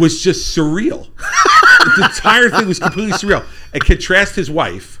just surreal. The entire thing was completely surreal. And contrast his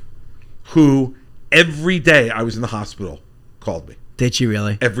wife, who every day I was in the hospital called me. Did she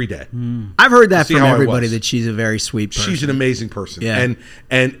really? Every day. I've heard that from everybody, that she's a very sweet person. She's an amazing person. Yeah.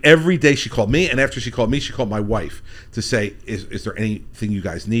 And every day she called me, and after she called me, she called my wife to say, is there anything you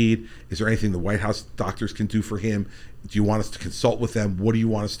guys need? Is there anything the White House doctors can do for him? Do you want us to consult with them? What do you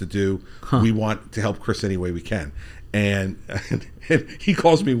want us to do? We want to help Chris any way we can. And he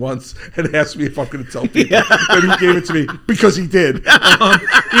calls me once and asks me if I'm going to tell people that he gave it to me, because he did,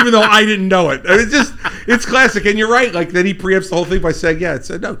 even though I didn't know it. It's classic. And you're right. Like, then he preempts the whole thing by saying,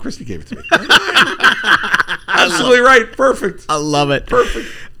 no, Christy gave it to me. absolutely right. Perfect. I love it. Perfect.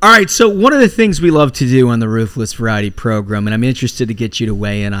 All right, so one of the things we love to do on the Ruthless Variety program, and I'm interested to get you to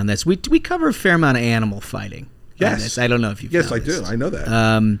weigh in on this, we cover a fair amount of animal fighting. Yes. I don't know if you've Yes, I noticed. do. I know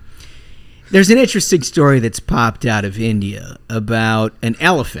that. There's an interesting story that's popped out of India about an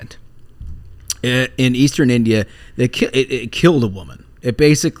elephant in eastern India that it killed a woman. It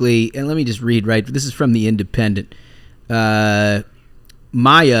basically, and let me just read, right, this is from The Independent. Maya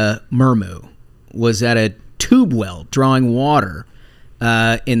Murmu was at a tube well drawing water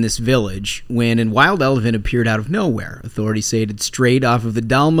in this village when a wild elephant appeared out of nowhere. Authorities say it had strayed off of the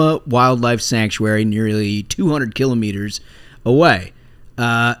Dalma Wildlife Sanctuary nearly 200 kilometers away.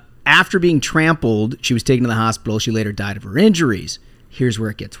 After being trampled, she was taken to the hospital. She later died of her injuries. Here's where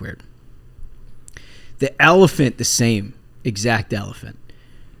it gets weird. The elephant, the same exact elephant,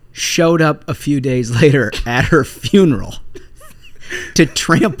 showed up a few days later at her funeral to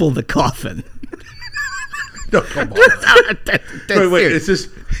trample the coffin. No, come on. Wait. Is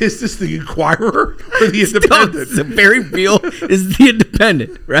this the Inquirer or the Independent? It's very real. Is the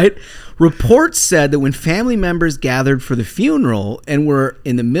Independent, right? Reports said that when family members gathered for the funeral and were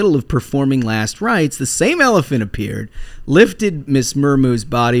in the middle of performing last rites, the same elephant appeared, lifted Miss Murmu's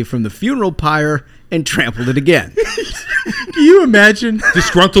body from the funeral pyre, and trampled it again. Can you imagine?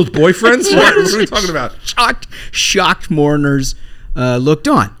 Disgruntled boyfriends? What are we talking about? Shocked mourners looked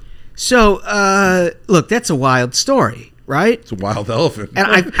on. So, look, that's a wild story, right? It's a wild elephant.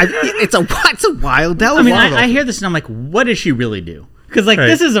 And it's a wild elephant. I mean, I hear this and I'm like, what does she really do? Because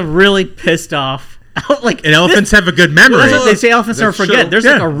this is a really pissed off. And elephants have a good memory. They say elephants never forget. True. There's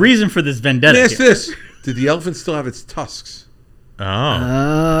like a reason for this vendetta. Let me ask this: did the elephant still have its tusks?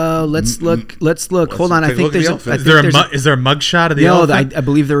 Let's look. Hold on. I think there's is there a mugshot of the elephant? I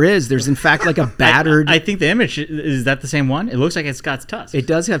believe there is. There's in fact like a battered. I think the image is that the same one. It looks like it's got tusks. It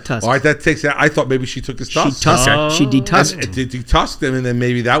does have tusks. All right, that takes that. I thought maybe she took his tusks. She detusked. Detusked him, and then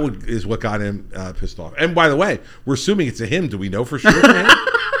maybe that is what got him pissed off. And by the way, we're assuming it's a him. Do we know for sure?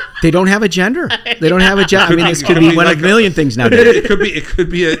 They don't have a gender. They don't have a gender. I mean, this could be one of a million things nowadays. It could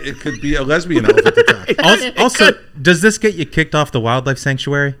be a lesbian elephant attack. Also, does this get you kicked off the wildlife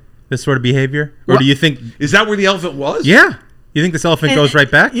sanctuary? This sort of behavior, or do you think is that where the elephant was? Yeah, you think this elephant goes right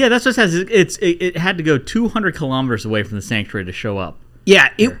back? Yeah, that's what it says. It had to go 200 kilometers away from the sanctuary to show up.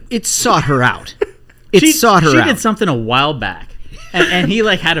 Yeah, it sought her out. Sought her out. She did something a while back, and he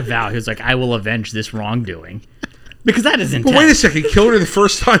had a vow. He was like, "I will avenge this wrongdoing." Because that is intense. But wait a second, killing her the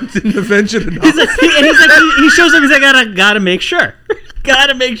first time didn't avenge it enough. He shows up. He's like, gotta make sure.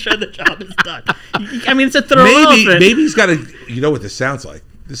 Gotta make sure the job is done. I mean, it's a thorough elephant. Maybe he's got to. You know what this sounds like?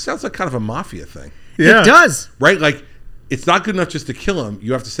 This sounds like kind of a mafia thing. Yeah. It does, right? Like, it's not good enough just to kill him.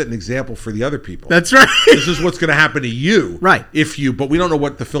 You have to set an example for the other people. That's right. This is what's going to happen to you, right? But we don't know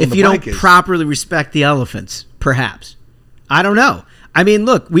what the fill in the blank is. If you don't properly respect the elephants, perhaps. I don't know. I mean,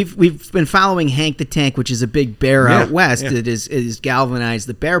 look, we've been following Hank the Tank, which is a big bear out west. It is galvanized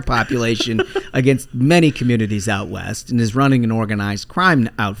the bear population against many communities out west and is running an organized crime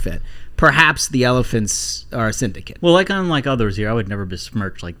outfit. Perhaps the elephants are a syndicate. Well, unlike others here, I would never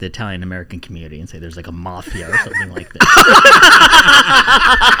besmirch the Italian American community and say there's a mafia or something like that.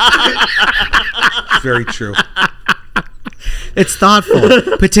 Very true. It's thoughtful,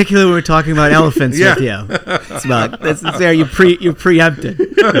 particularly when we're talking about elephants with you. It's about there. You preempted.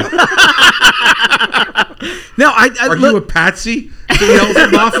 No, are you a patsy to the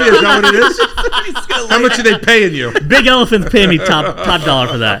elephant mafia? Is that what it is? How much are they paying you? Big elephants pay me top dollar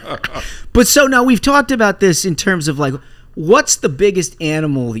for that. But so now we've talked about this in terms of what's the biggest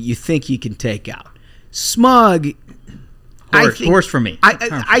animal that you think you can take out? Smug. Horse for me.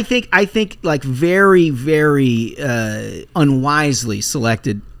 I think very, very unwisely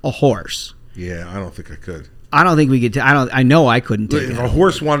selected a horse. Yeah, I don't think I could. I don't think we could. I know I couldn't take it. If a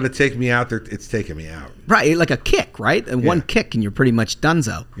horse wanted to take me out, it's taking me out. Right, like a kick, right? And one kick and you're pretty much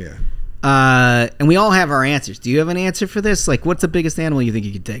donezo. Yeah. And we all have our answers. Do you have an answer for this? What's the biggest animal you think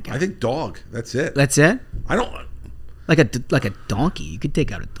you could take out? I think dog. That's it. That's it? I don't... Like a donkey. You could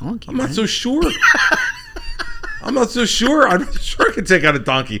take out a donkey. I'm not so sure. I'm not so sure. I'm not sure I can take out a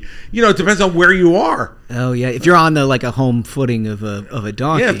donkey. It depends on where you are. Oh yeah, if you're on the a home footing of a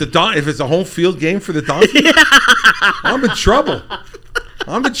donkey. Yeah, if it's a home field game for the donkey, I'm in trouble.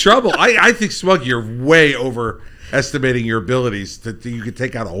 I think, Smug, you're way overestimating your abilities that you could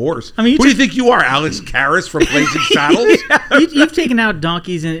take out a horse. I mean, who do you think you are, Alex Karras from Blazing Saddles? You've taken out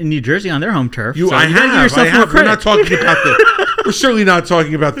donkeys in New Jersey on their home turf. I have. We're not talking about we're certainly not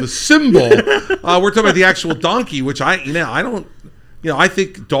talking about the symbol. We're talking about the actual donkey, which I don't. I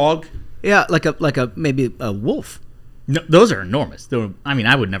think dog. Yeah, like a maybe a wolf. No, those are enormous. I mean,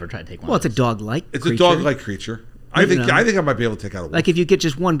 I would never try to take one. Well, of it's a dog-like. It's creature. a dog-like creature. I think I might be able to take out a wolf. Like if you get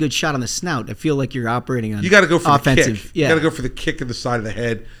just one good shot on the snout, I feel like you're operating on. You got to go for offensive. the kick. Yeah. You got to go for the kick in the side of the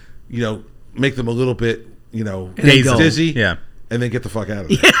head. You know, make them a little bit, dizzy. Yeah. And then get the fuck out of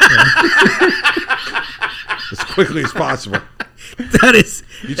there. As quickly as possible. That is.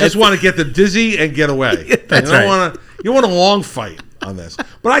 You just want to get them dizzy and get away. That's right. You want a long fight on this.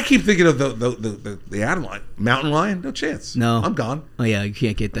 But I keep thinking of the animal mountain lion. No chance. No, I'm gone. Oh yeah, you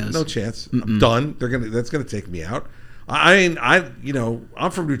can't get those. No chance. I'm done. That's gonna take me out.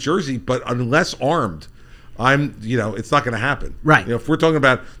 I'm from New Jersey, but unless armed, it's not gonna happen. Right. If we're talking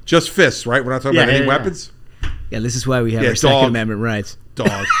about just fists, right? We're not talking about any weapons. Yeah, this is why we have our Second Amendment rights.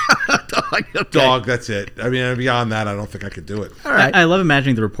 Dog. Okay. Dog, that's it. I mean, beyond that, I don't think I could do it. All right. I love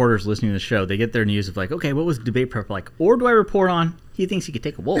imagining the reporters listening to the show. They get their news of like, okay, what was debate prep like? Or do I report on he thinks he could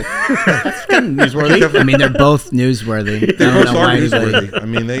take a wolf? That's kind of newsworthy. I mean, they're both newsworthy. They both are newsworthy. I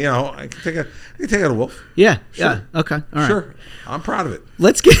mean, I can take out a wolf. Yeah. Sure. Yeah. Okay. All right. Sure. I'm proud of it.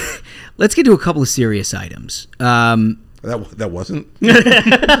 Let's get to a couple of serious items. That wasn't.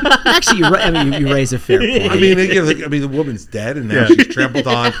 Actually, you're right. I mean, you raise a fair point. I mean, the woman's dead and now she's trampled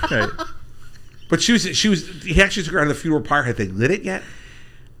on. Right. But she was. He actually took her out of the funeral pyre. Had they lit it yet?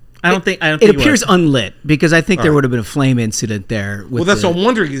 I don't think it appears unlit because I think there would have been a flame incident there. Well, that's what I'm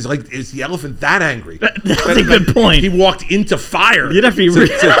wondering. Is the elephant that angry? That's a good point. He walked into fire. You'd have to be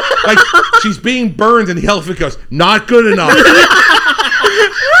like she's being burned, and the elephant goes, "Not good enough.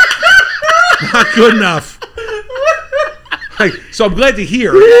 Not good enough." So I'm glad to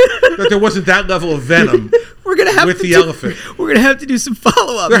hear that there wasn't that level of venom with the elephant. We're going to have to do some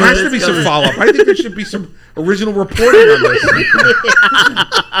follow-up. There has to be some follow-up. I think there should be some original reporting on this.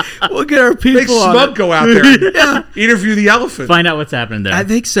 We'll get our people Big Smug go out there and interview the elephant. Find out what's happening there. I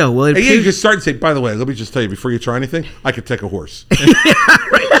think so. Well, you can start and say, by the way, let me just tell you, before you try anything, I could take a horse.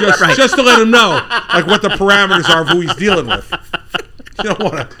 Just to let him know what the parameters are of who he's dealing with. You don't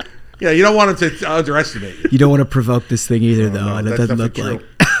want to... Yeah, you don't want him to underestimate you. You don't want to provoke this thing either, though. No, that doesn't look like.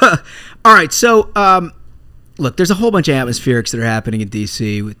 All right, so look, there's a whole bunch of atmospherics that are happening in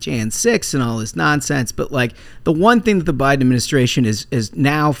D.C. with Jan 6 and all this nonsense. But the one thing that the Biden administration is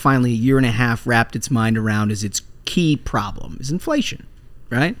now finally a year and a half wrapped its mind around is its key problem is inflation,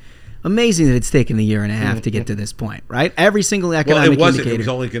 right? Amazing that it's taken a year and a half to get to this point, right? Every single economic indicator. It was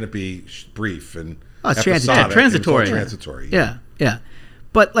only going to be brief and it's transitory. Transitory. Yeah.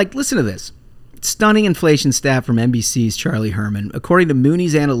 But listen to this. Stunning inflation stat from NBC's Charlie Herman. According to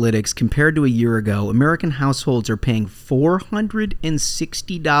Moody's Analytics, compared to a year ago, American households are paying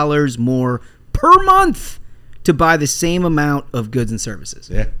 $460 more per month to buy the same amount of goods and services.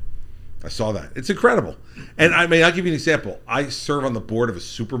 Yeah, I saw that. It's incredible. And I'll give you an example. I serve on the board of a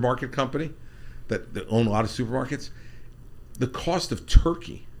supermarket company that own a lot of supermarkets. The cost of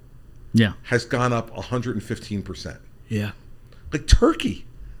turkey has gone up 115%. Yeah. Turkey.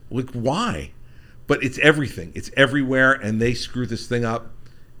 Why? But it's everything. It's everywhere, and they screw this thing up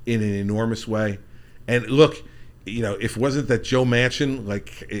in an enormous way. And look, if it wasn't that Joe Manchin,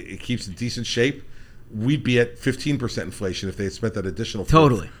 it keeps in decent shape, we'd be at 15% inflation if they had spent that additional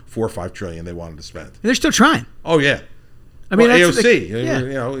 $4 or $5 trillion they wanted to spend. And they're still trying. Oh yeah. I mean,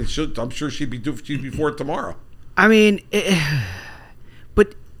 AOC. I'm sure she'd be for it tomorrow. I mean,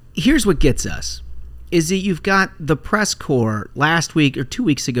 but here's what gets us. Is that you've got the press corps last week or 2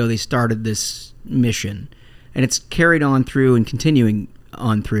 weeks ago, they started this mission, and it's carried on through and continuing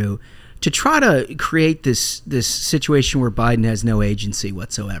on through to try to create this situation where Biden has no agency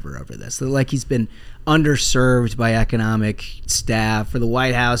whatsoever over this. He's been underserved by economic staff, or the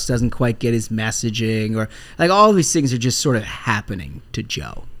White House doesn't quite get his messaging, or all these things are just sort of happening to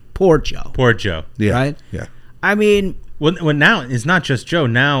Joe. Poor Joe. Yeah. Right? Yeah. I mean... Well, now it's not just Joe.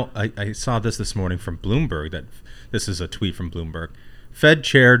 Now I saw this morning from Bloomberg. That this is a tweet from Bloomberg. Fed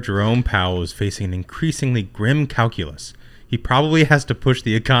Chair Jerome Powell is facing an increasingly grim calculus. He probably has to push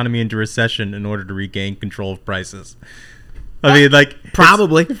the economy into recession in order to regain control of prices. I mean,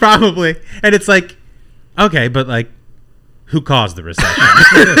 probably, and it's okay, but who caused the recession?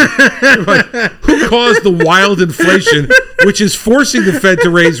 Who caused the wild inflation, which is forcing the Fed to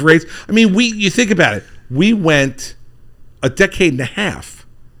raise rates? I mean, you think about it. We went a decade and a half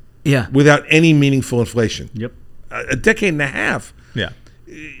without any meaningful inflation. Yep. A decade and a half. Yeah.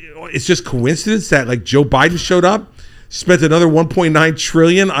 It's just coincidence that Joe Biden showed up, spent another $1.9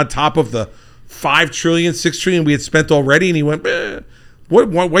 trillion on top of the $5 trillion, $6 trillion we had spent already, and he went,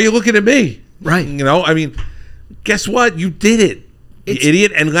 why are you looking at me? Right. I mean, guess what? You did it, you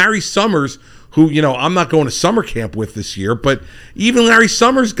idiot. And Larry Summers, who, I'm not going to summer camp with this year, but even Larry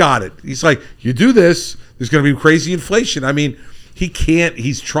Summers got it. He's like, you do this, there's going to be crazy inflation. I mean, he can't,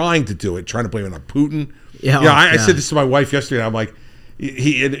 he's trying to do it, trying to blame it on Putin. Yeah, I said this to my wife yesterday. I'm like,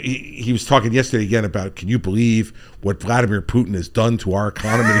 he was talking yesterday again about, can you believe what Vladimir Putin has done to our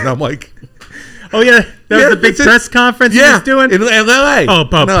economy? And I'm like, oh yeah, that was the big press conference he was doing in LA. Oh,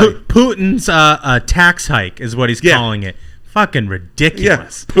 but Putin's tax hike is what he's calling it. Fucking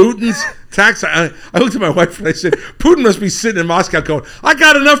ridiculous. Yeah, Putin's tax. I looked at my wife and I said, Putin must be sitting in Moscow going, I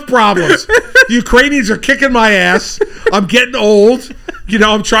got enough problems. The Ukrainians are kicking my ass. I'm getting old.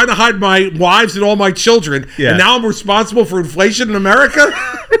 I'm trying to hide my wives and all my children. Yeah. And now I'm responsible for inflation in America?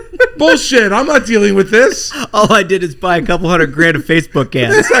 Bullshit. I'm not dealing with this. All I did is buy a couple $100,000 of Facebook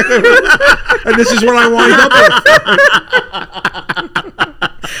ads. And this is what I wind up with.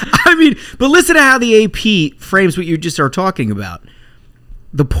 I mean, but listen to how the AP frames what you just are talking about.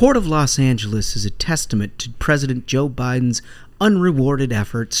 The Port of Los Angeles is a testament to President Joe Biden's unrewarded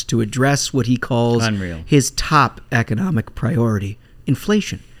efforts to address what he calls his top economic priority,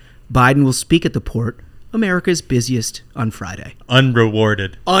 inflation. Biden will speak at the port, America's busiest, on Friday.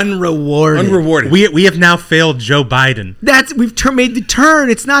 Unrewarded. We have now failed Joe Biden. We've made the turn.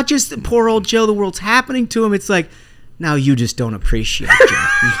 It's not just poor old Joe, the world's happening to him. It's like, now you just don't appreciate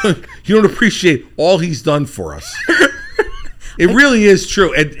Joe. You don't appreciate all he's done for us. It really is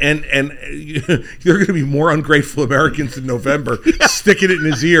true. And there are going to be more ungrateful Americans in November sticking it in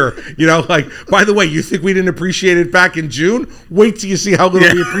his ear. By the way, you think we didn't appreciate it back in June? Wait till you see how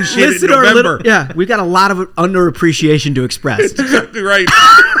little we appreciate it in November. We've got a lot of underappreciation to express. That's exactly right.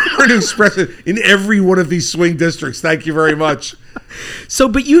 We're going to express it in every one of these swing districts. Thank you very much. So,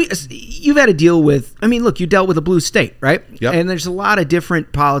 but you've had to deal with, look, you dealt with a blue state, right? Yep. And there's a lot of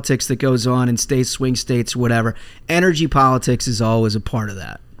different politics that goes on in states, swing states, whatever. Energy politics is always a part of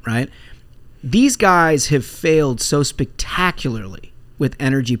that, right? These guys have failed so spectacularly with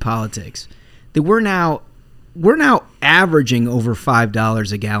energy politics that we're now averaging over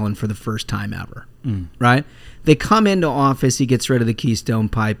 $5 a gallon for the first time ever, right? They come into office, he gets rid of the Keystone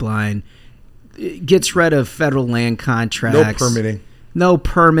Pipeline, gets rid of federal land contracts. No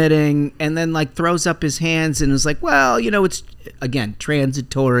permitting, and then throws up his hands and is like, well, it's, again,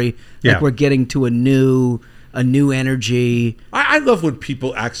 transitory. We're getting to a new energy. I love when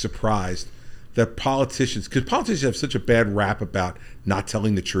people act surprised that politicians, because politicians have such a bad rap about not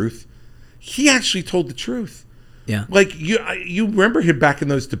telling the truth. He actually told the truth. Yeah. You remember him back in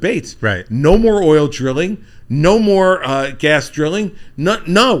those debates. Right. No more oil drilling. No more gas drilling.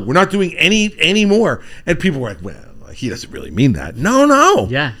 No, we're not doing any more. And people were like, well, he doesn't really mean that. No.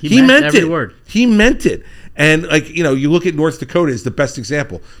 Yeah, he meant every word. He meant it. And you look at North Dakota is the best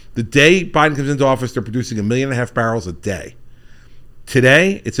example. The day Biden comes into office, they're producing 1.5 million barrels a day.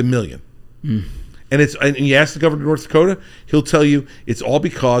 Today, it's 1 million. And you ask the governor of North Dakota, he'll tell you it's all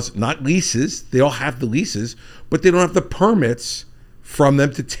because, not leases, they all have the leases, but they don't have the permits from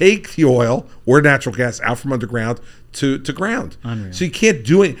them to take the oil or natural gas out from underground to ground. Unreal. So you can't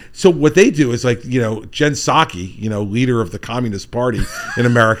do it. So what they do is Jen Psaki, leader of the Communist Party in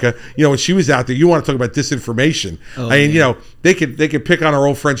America, when she was out there, you want to talk about disinformation. They could pick on our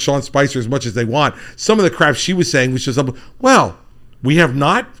old friend Sean Spicer as much as they want. Some of the crap she was saying was just, well, we have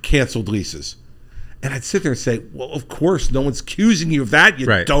not canceled leases. And I'd sit there and say, well, of course, no one's accusing you of that, you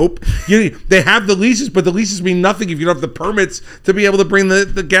dope. They have the leases, but the leases mean nothing if you don't have the permits to be able to bring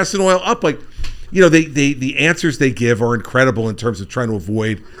the gas and oil up. The answers they give are incredible in terms of trying to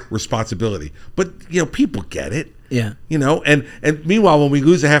avoid responsibility. But, people get it. Yeah. And meanwhile, when we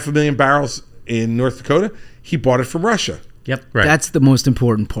lose 500,000 barrels in North Dakota, he bought it from Russia. Yep. Right. That's the most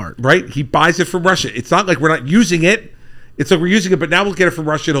important part. Right? He buys it from Russia. It's not like we're not using it. It's like we're using it, but now we'll get it from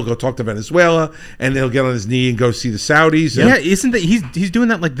Russia. He'll go talk to Venezuela, and then he'll get on his knee and go see the Saudis. Yeah, isn't that he's doing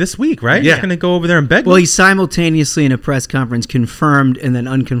that this week, right? Yeah. He's going to go over there and beg. Well, he simultaneously in a press conference confirmed and then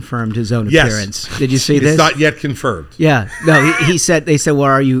unconfirmed his own appearance. Did you see this? It's not yet confirmed. Yeah, no. He said. They said,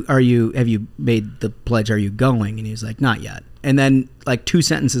 "Well, have you made the pledge? Are you going?" And he was like, "Not yet." And then 2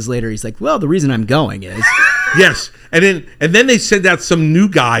 sentences later, he's like, "Well, the reason I'm going is." Yes, and then they send out some new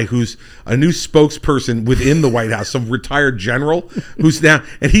guy who's a new spokesperson within the White House, some retired general who's now,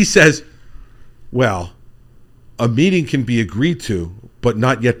 and he says, "Well, a meeting can be agreed to, but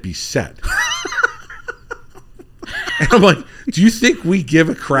not yet be set." And I'm like, do you think we give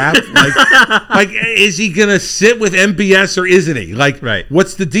a crap? Is he gonna sit with MBS or isn't he? Right.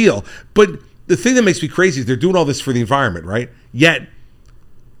 What's the deal? But the thing that makes me crazy is they're doing all this for the environment, right? Yet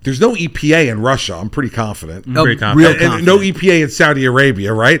There's no EPA in Russia. I'm pretty confident. Pretty confident. And no EPA in Saudi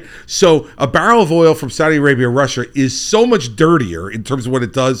Arabia, right? So a barrel of oil from Saudi Arabia or Russia is so much dirtier in terms of what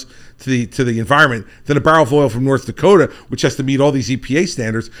it does to the environment than a barrel of oil from North Dakota, which has to meet all these EPA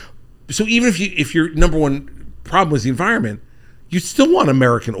standards. So even if your number one problem was the environment, you still want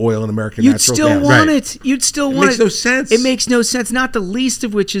American oil and American natural gas. You'd still want it. You'd still want it. It makes no sense. It makes no sense, not the least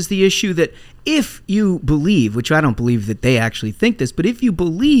of which is the issue that if you believe, which I don't believe that they actually think this, but if you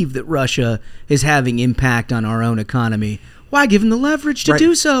believe that Russia is having impact on our own economy, why give them the leverage to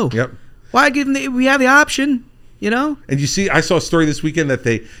do so? Yep. Why give them we have the option, you know? And you see, I saw a story this weekend that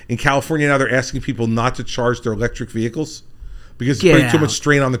in California now they're asking people not to charge their electric vehicles because it's putting too much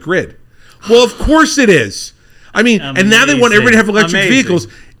strain on the grid. Well, of course it is. I mean, and now they want everybody to have electric vehicles.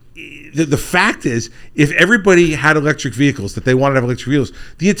 The fact is, if everybody had electric vehicles, that they wanted to have electric vehicles,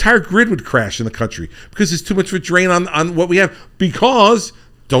 the entire grid would crash in the country because there's too much of a drain on what we have. Because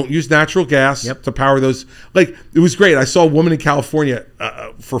don't use natural gas to power those. Like, it was great. I saw a woman in California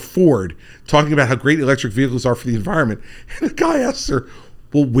for Ford talking about how great electric vehicles are for the environment. And the guy asked her,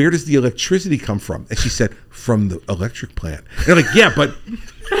 well, where does the electricity come from? And she said, from the electric plant. And they're like, yeah, but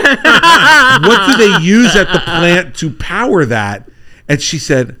what do they use at the plant to power that? And she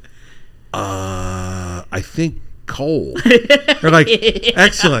said, I think coal. They're like,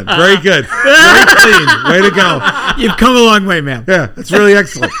 excellent, very good, very clean, way to go. You've come a long way, man. Yeah, that's really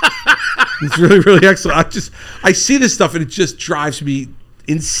excellent. It's really, really excellent. I see this stuff and it just drives me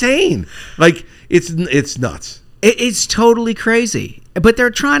insane. Like, it's nuts. It's totally crazy. But they're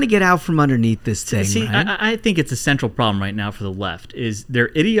trying to get out from underneath this thing. See, right? I think it's a central problem right now for the left is their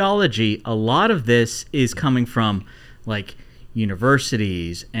ideology. A lot of this is coming from like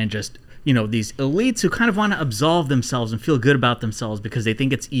universities and just, you know, these elites who kind of want to absolve themselves and feel good about themselves because they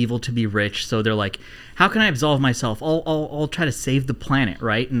think it's evil to be rich. So they're like, how can I absolve myself? I'll try to save the planet,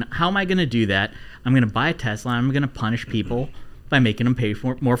 right? And how am I going to do that? I'm going to buy a Tesla. I'm going to punish people by making them pay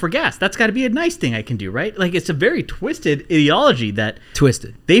more for gas. That's got to be a nice thing I can do, right? Like, it's a very twisted ideology that...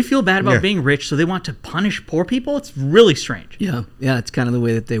 Twisted. They feel bad about being rich, so they want to punish poor people. It's really strange. Yeah, it's kind of the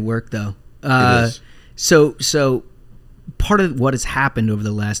way that they work, though. It is. So part of what has happened over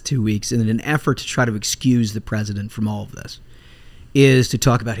the last 2 weeks in an effort to try to excuse the president from all of this is to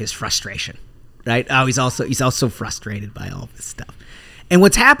talk about his frustration, right? Oh, he's also frustrated by all of this stuff. And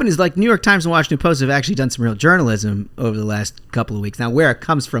what's happened is, like, New York Times and Washington Post have actually done some real journalism over the last couple of weeks. Now, where it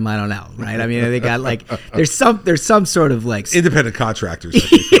comes from, I don't know, right? I mean, they got like there's some sort of like independent contractors.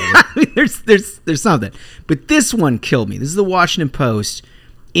 I mean, there's something. But this one killed me. This is the Washington Post.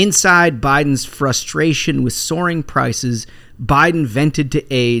 Inside Biden's frustration with soaring prices, Biden vented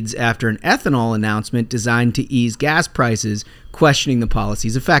to aides after an ethanol announcement designed to ease gas prices, questioning the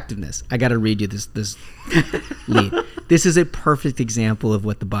policy's effectiveness. I got to read you this lead. This is a perfect example of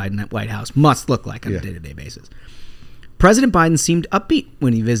what the Biden White House must look like on a day-to-day basis. President Biden seemed upbeat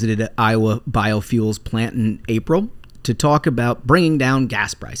when he visited an Iowa biofuels plant in April to talk about bringing down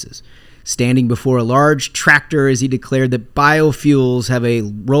gas prices. Standing before a large tractor as he declared that biofuels have a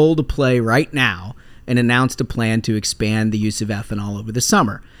role to play right now and announced a plan to expand the use of ethanol over the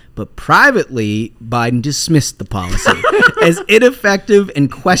summer. But privately, Biden dismissed the policy as ineffective and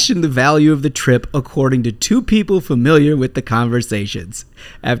questioned the value of the trip, according to two people familiar with the conversations.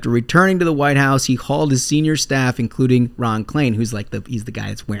 After returning to the White House, he called his senior staff, including Ron Klain, who's like he's the guy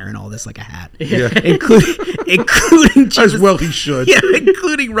that's wearing all this like a hat, including as well he should,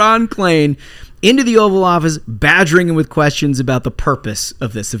 including Ron Klain, into the Oval Office, badgering him with questions about the purpose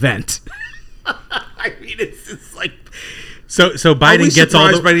of this event. I mean, it's just like. So Biden gets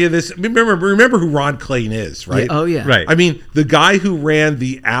all by any of this. Remember who Ron Klain is, right? Yeah, oh yeah, right. I mean, the guy who ran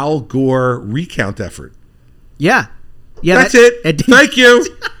the Al Gore recount effort. Yeah. That's it. Thank you.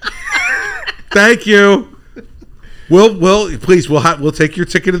 Thank you. We'll take your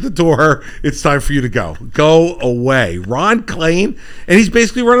ticket at the door. It's time for you to go. Go away, Ron Klain, and he's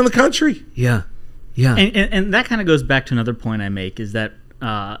basically running the country. Yeah. And that kind of goes back to another point I make is that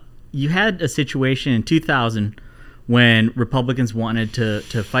you had a situation in 2000. When Republicans wanted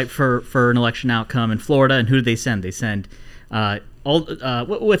to fight for an election outcome in Florida, and who did they send? They send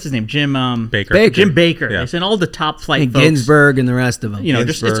what's his name? Jim Baker. Jim Baker. Yeah. They sent all the top flight and folks. Ginsburg and the rest of them. You know,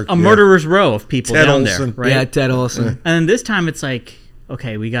 just it's a murderer's row of people Ted down Olson. there, right? Yeah, Ted Olson. And this time it's like,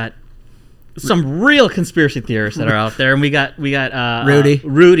 okay, we got some real conspiracy theorists that are out there, and we got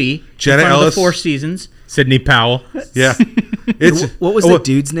Rudy, Jenna Ellis, the Four Seasons, Sidney Powell. Yeah, what was the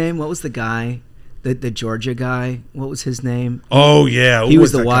dude's name? What was the guy? The Georgia guy, what was his name? Oh yeah, he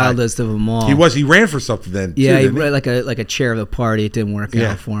was the wildest of them all. He ran for something then. Yeah, too, he ran like a chair of the party. It didn't work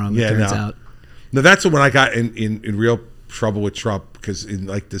out for him. It turns out. No, that's when I got in real trouble with Trump because in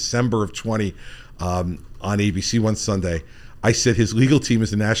like December of 20 on ABC one Sunday, I said his legal team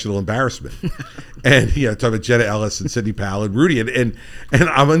is a national embarrassment. And talking about Jenna Ellis and Sidney Powell and Rudy. And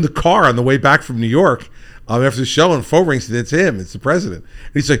I'm in the car on the way back from New York after the show, and phone rings, and it's him. It's the president.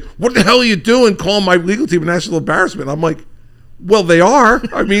 And he's like, what the hell are you doing calling my legal team a national embarrassment? I'm like, well, they are.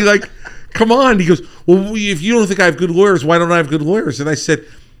 I mean, like, come on. He goes, well, if you don't think I have good lawyers, why don't I have good lawyers? And I said,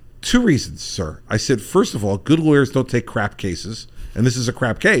 2 reasons, sir. I said, first of all, good lawyers don't take crap cases, and this is a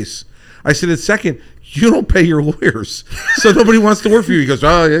crap case. I said, and second, you don't pay your lawyers, so nobody wants to work for you. He goes,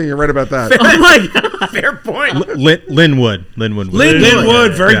 oh, yeah, you're right about that. Oh, my God. Fair point. Linwood.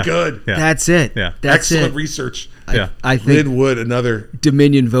 Linwood, very good. Yeah. That's it. Yeah. That's excellent it. research. I think Linwood, another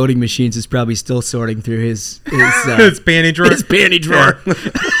Dominion Voting Machines is probably still sorting through his his panty drawer. His panty drawer.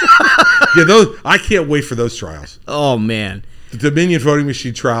 Yeah, those. I can't wait for those trials. Oh man, the Dominion Voting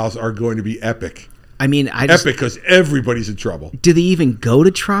Machine trials are going to be epic. I mean, epic because everybody's in trouble. Do they even go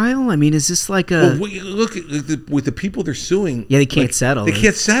to trial? I mean, is this like a? Well, look with the people they're suing. Yeah, they can't settle. They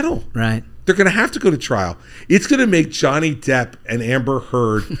can't settle. Right. They're going to have to go to trial. It's going to make Johnny Depp and Amber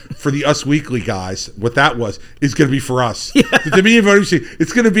Heard for the Us Weekly guys. What that was is going to be for us. Yeah. The Dominion Voting Machine.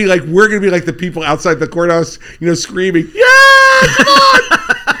 It's going to be like we're going to be like the people outside the courthouse, screaming, "Yeah, come on!"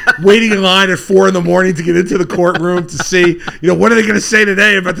 Waiting in line at 4 a.m. to get into the courtroom to see, what are they going to say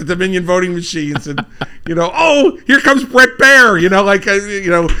today about the Dominion Voting Machines? And oh, here comes Brett Baer.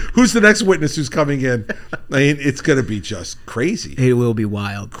 Who's the next witness who's coming in? I mean, it's going to be just crazy. It will be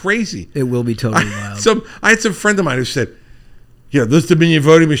wild. Crazy. It will be totally wild. I had some friend of mine who said, those Dominion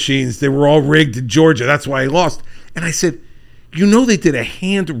Voting Machines, they were all rigged in Georgia. That's why I lost. And I said, they did a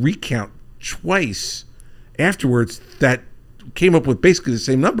hand recount twice afterwards that came up with basically the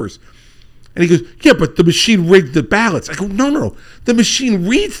same numbers. And he goes, yeah, but the machine rigged the ballots. I go, no. The machine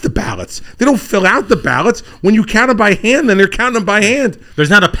reads the ballots. They don't fill out the ballots. When you count them by hand, then they're counting them by hand.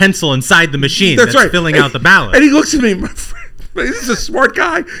 There's not a pencil inside the machine that's right. filling out the ballot. And he looks at me, my friend, he's a smart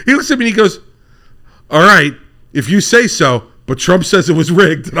guy. He looks at me and he goes, all right, if you say so, but Trump says it was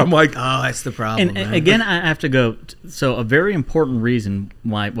rigged. And I'm like, oh, that's the problem. And again, I have to go. So a very important reason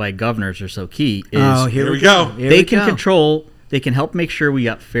why governors are so key is here we go. They can control. They can help make sure we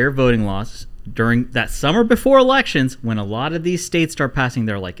got fair voting laws during that summer before elections when a lot of these states start passing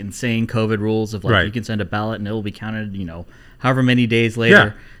their like insane COVID rules of like you can send a ballot and it will be counted, however many days later.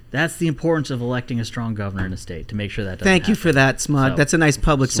 Yeah. That's the importance of electing a strong governor in a state to make sure that doesn't Thank you happen. for that, Smug. That's a nice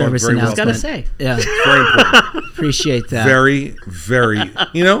public service announcement. Well, gotta say. Yeah. It's very important. Appreciate that. Very, very,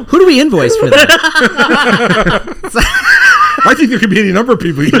 Who do we invoice for that? I think there could be any number of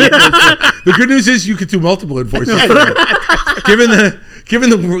people you can invoice for. The good news is you could do multiple invoices. Given the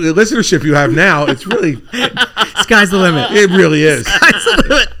listenership you have now, it's really sky's the limit. It really is. Sky's the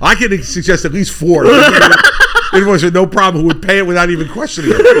limit. I can suggest at least 4. Invoice with no problem who would pay it without even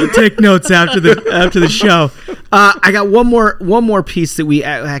questioning it. We'll take notes after the show. I got one more piece that we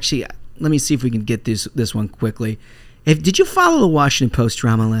actually. Let me see if we can get this one quickly. Did you follow the Washington Post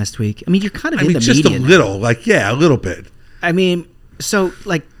drama last week? I mean, you're kind of in the just media a little, now. A little bit. I mean,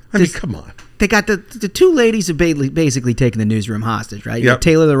 come on. They got the 2 ladies have basically taken the newsroom hostage, right? You Yep. got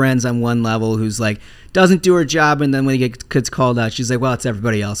Taylor Lorenz on one level, who's like doesn't do her job, and then when he gets called out, she's like, "Well, it's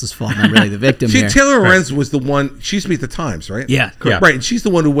everybody else's fault. I'm really the victim here." Taylor Lorenz was the one. She used to be at the Times, right? Yeah, correct. Right, and she's the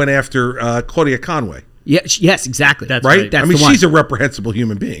one who went after Claudia Conway. Yeah, yes, exactly. That's right. That's she's a reprehensible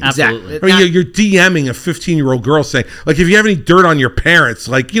human being. Absolutely. Exactly. I mean, you're DMing a 15-year-old girl saying, like, if you have any dirt on your parents,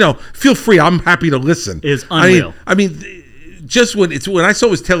 feel free. I'm happy to listen. Is unreal. I mean, just when I saw it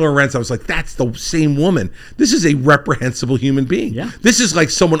was Taylor Lorenz, I was like, that's the same woman. This is a reprehensible human being. Yeah. This is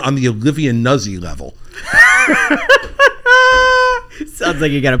like someone on the Olivia Nuzzi level. Sounds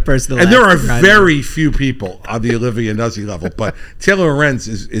like you got a personal. And there are very few people on the Olivia Nuzzi level, but Taylor Lorenz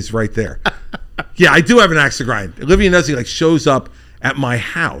is right there. Yeah, I do have an axe to grind. Olivia Nuzzi shows up at my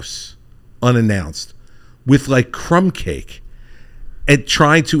house unannounced with crumb cake and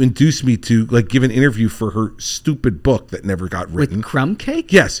trying to induce me to give an interview for her stupid book that never got written. With crumb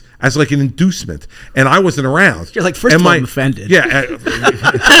cake? Yes, as an inducement. And I wasn't around. You're first of all, I'm offended. Yeah, I don't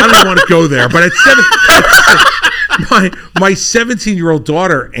even want to go there, but at 7, my 17-year-old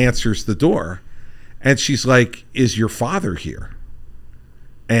daughter answers the door and she's like, "Is your father here?"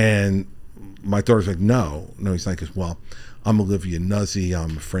 And my daughter's like, no, he's not. Because, well, I'm Olivia Nuzzi.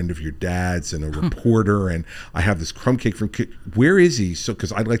 I'm a friend of your dad's and a reporter, and I have this crumb cake from. Where is he? So,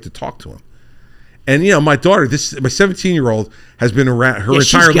 because I'd like to talk to him. And my daughter, my 17-year-old, has been around her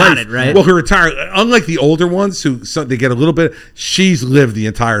she's entire got life. it, right? Well, unlike the older ones they get a little bit. She's lived the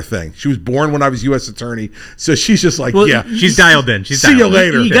entire thing. She was born when I was U.S. attorney, so she's just like, she's dialed in. See you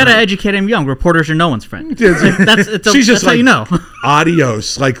later. You got to educate him young. Reporters are no one's friend. She's just like, how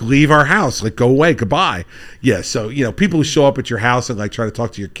adios, like leave our house, like go away, goodbye. Yeah, so people who show up at your house and like try to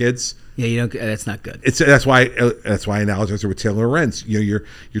talk to your kids. Yeah, you don't. That's not good. That's why I analogize it with Taylor Lorenz. You're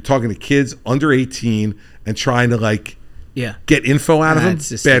talking to kids under 18 and trying to get info out of them.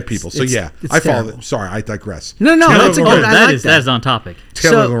 Bad people. So I follow them. Sorry, I digress. No, that's a good. That is on topic.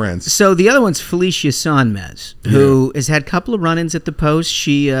 Taylor Lorenz. So the other one's Felicia Sonmez, who has had a couple of run-ins at the Post.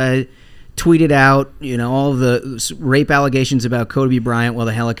 She tweeted out, all of the rape allegations about Kobe Bryant while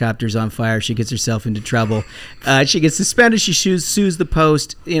the helicopter's on fire. She gets herself into trouble. She gets suspended. She sues the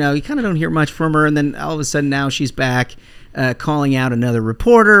Post. You kind of don't hear much from her, and then all of a sudden now she's back calling out another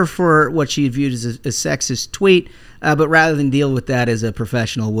reporter for what she viewed as a sexist tweet. But rather than deal with that as a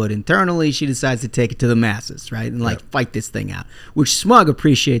professional would internally, she decides to take it to the masses, right? And fight this thing out, which Smug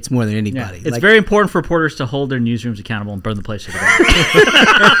appreciates more than anybody. Yeah. It's very important for reporters to hold their newsrooms accountable and burn the place to the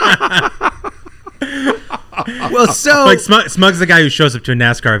ground. Well, so like Smug's the guy who shows up to a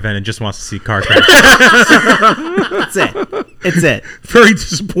NASCAR event and just wants to see car crashes. It's it. Very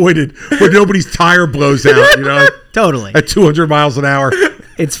disappointed when nobody's tire blows out. Totally at 200 miles an hour.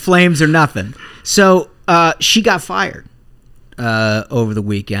 It's flames or nothing. So she got fired over the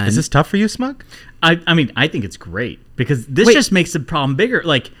weekend. Is this tough for you, Smug? I mean, I think it's great because this just makes the problem bigger.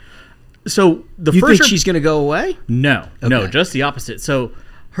 So you think she's going to go away? No, just the opposite. So.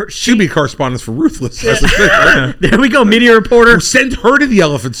 She'd be correspondent for Ruthless. There we go, media reporter. Send her to the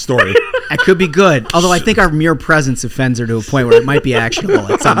elephant story. That could be good. Although I think our mere presence offends her to a point where it might be actionable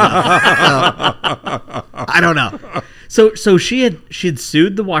at some level. I don't know. So she had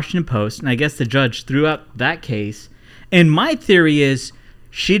sued the Washington Post, and I guess the judge threw out that case. And my theory is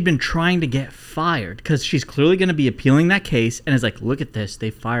she'd been trying to get fired because she's clearly going to be appealing that case, and is like, look at this, they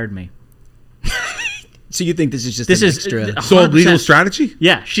fired me. So you think this is just an extra? So a legal strategy?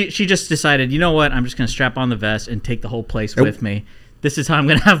 Yeah, she just decided, you know what, I'm just going to strap on the vest and take the whole place with me. This is how I'm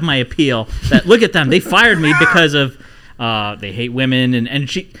going to have my appeal. That look at them, they fired me because of they hate women, and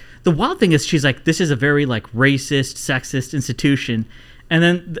she. The wild thing is, she's like, this is a very racist, sexist institution, and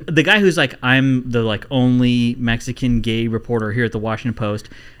then the guy who's like, I'm the only Mexican gay reporter here at the Washington Post.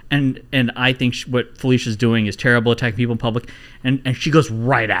 And I think what Felicia's doing is terrible, attacking people in public, and she goes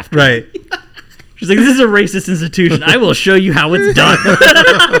right after. Right. She's like, this is a racist institution. I will show you how it's done.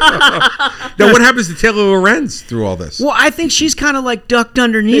 Now, what happens to Taylor Lorenz through all this? Well, I think she's kind of ducked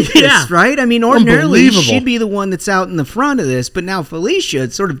underneath this, right? I mean, ordinarily she'd be the one that's out in the front of this, but now Felicia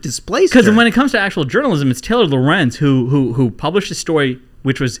sort of displaced her. Because when it comes to actual journalism, it's Taylor Lorenz who published a story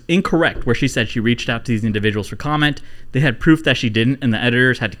which was incorrect, where she said she reached out to these individuals for comment. They had proof that she didn't, and the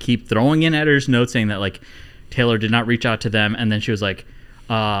editors had to keep throwing in editors' notes saying that Taylor did not reach out to them, and then she was like,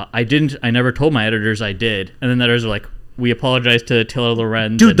 I didn't. I never told my editors I did. And then the editors are like, we apologize to Taylor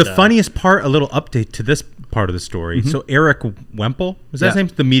Lorenz. Dude, the funniest part, a little update to this part of the story. Mm-hmm. So Eric Wemple, was that his name?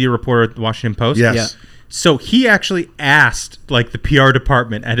 The media reporter at the Washington Post? Yes. Yeah. So he actually asked the PR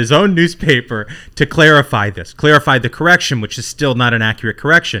department at his own newspaper to clarify the correction, which is still not an accurate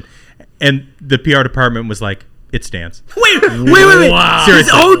correction. And the PR department was like, it stands. Wait. Wow.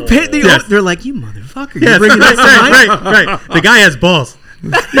 Seriously. His own they're like, you motherfucker. Yes, You're bringing this to right. The guy has balls.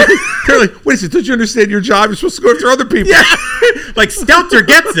 They're like, wait a second, don't you understand your job? You're supposed to go after other people. Yeah. Stelter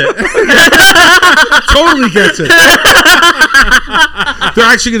gets it. Totally gets it. They're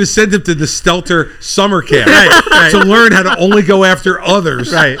actually going to send him to the Stelter summer camp to learn how to only go after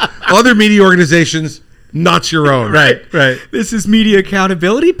others. Right. Other media organizations, not your own. Right. This is media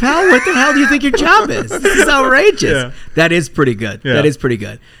accountability, pal? What the hell do you think your job is? This is outrageous. Yeah. That is pretty good. Yeah. That is pretty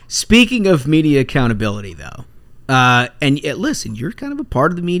good. Speaking of media accountability, though, and listen, you're kind of a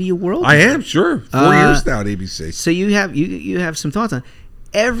part of the media world. I am, sure. 4 years now at ABC. So you have some thoughts on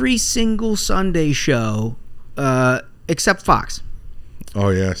every single Sunday show, except Fox. Oh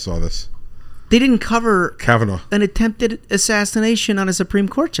yeah, I saw this. They didn't cover Kavanaugh, an attempted assassination on a Supreme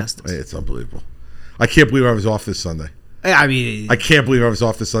Court justice. It's unbelievable. I can't believe I was off this Sunday. I mean, I can't believe I was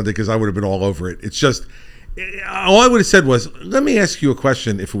off this Sunday because I would have been all over it. It's just, all I would have said was, let me ask you a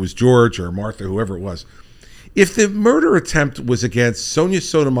question. If it was George or Martha, whoever it was. If the murder attempt was against Sonia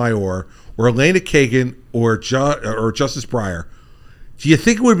Sotomayor or Elena Kagan or Justice Breyer, do you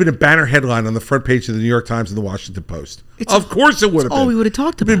think it would have been a banner headline on the front page of the New York Times and the Washington Post? Of course it would have been. All we would have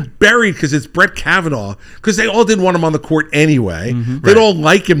talked about. Been buried because it's Brett Kavanaugh, because they all didn't want him on the court anyway. Mm-hmm. They'd all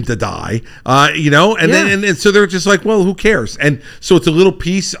like him to die, and so they're just like, well, who cares? And so it's a little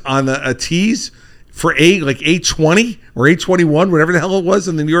piece on a tease. for like 820 or 821, whatever the hell it was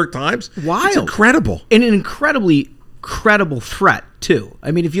in the New York Times. Wild. It's incredible. And an incredibly credible threat, too. I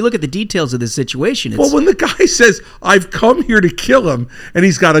mean, if you look at the details of this situation, it's... Well, when the guy says, I've come here to kill him, and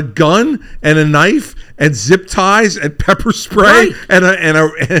he's got a gun and a knife and zip ties and pepper spray and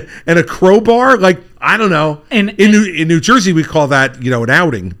a crowbar, like, I don't know. And in New Jersey, we call that, an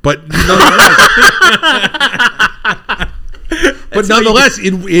outing. But nonetheless,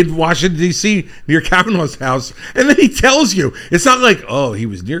 in Washington, D.C., near Kavanaugh's house, and then he tells you, it's not like, oh, he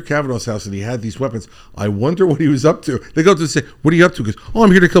was near Kavanaugh's house and he had these weapons. I wonder what he was up to. They go to say, what are you up to? He goes, oh,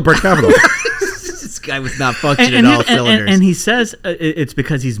 I'm here to kill Brett Kavanaugh. This guy was not functioning all cylinders. And he says it's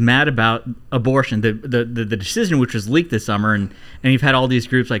because he's mad about abortion. The decision, which was leaked this summer, and you've had all these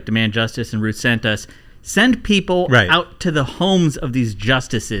groups like Demand Justice and Ruth Sent Us send people out to the homes of these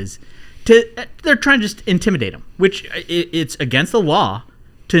justices. They're trying to just intimidate them, which it's against the law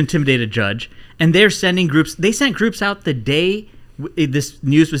to intimidate a judge. And they're sending groups. They sent groups out the day this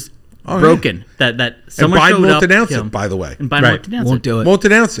news was broken. Yeah. That someone and Biden showed won't up. Denounce it, by the way. And Biden won't denounce won't do it. Won't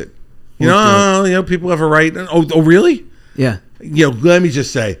denounce it. People have a right. Oh, really? Yeah. Let me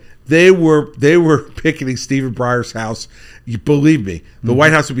just say, they were picketing Stephen Breyer's house. You believe me, the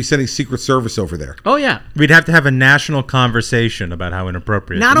White House would be sending Secret Service over there. Oh, yeah. We'd have to have a national conversation about how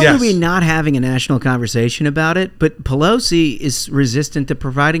inappropriate. Not only are we not having a national conversation about it, but Pelosi is resistant to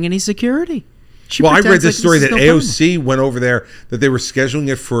providing any security. I read this story that AOC went over there, that they were scheduling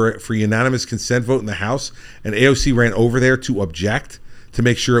it for unanimous consent vote in the House, and AOC ran over there to object to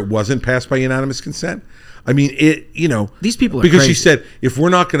make sure it wasn't passed by unanimous consent. I mean, these people are because crazy. she said, if we're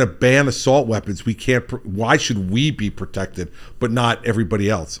not going to ban assault weapons, we can't. Why should we be protected, but not everybody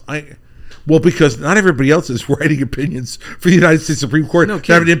else? Because not everybody else is writing opinions for the United States Supreme Court that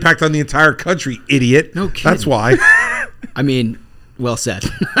have an impact on the entire country. Idiot. No kidding. That's why. I mean, well said.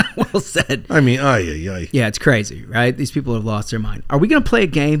 Well said. I mean, yeah, it's crazy, right? These people have lost their mind. Are we going to play a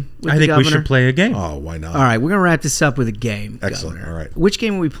game with I the think governor? we should play a game. Oh, why not? All right, we're going to wrap this up with a game. Excellent. Governor. All right. Which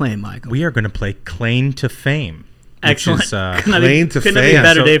game are we playing, Michael? We are going to play Claim to Fame. Excellent. Claim to Fame. Couldn't be a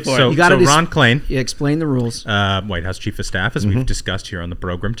better day for it. So Ron Klain. Yeah, explain the rules. White House Chief of Staff, as we've discussed here on the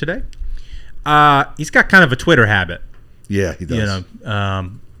program today. He's got kind of a Twitter habit. Yeah, he does.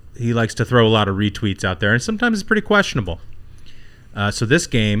 He likes to throw a lot of retweets out there, and sometimes it's pretty questionable. So this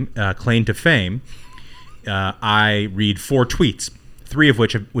game, Claim to Fame, I read 4 tweets, 3 of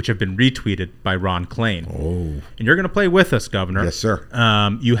which have been retweeted by Ron Klain. Oh. And you're going to play with us, Governor. Yes, sir.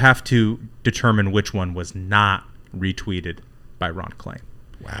 You have to determine which one was not retweeted by Ron Klain.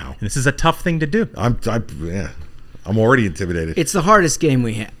 Wow. And this is a tough thing to do. I'm already intimidated. It's the hardest game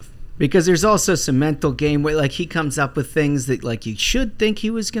we have. Because there's also some mental game where, like, he comes up with things that, like, you should think he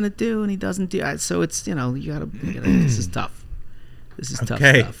was going to do, and he doesn't do it. So it's, you gotta this is tough. This is tough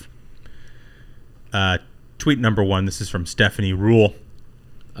stuff. Tweet number 1. This is from Stephanie Rule.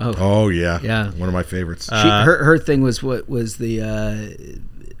 Oh yeah. Yeah. One of my favorites. Her thing was what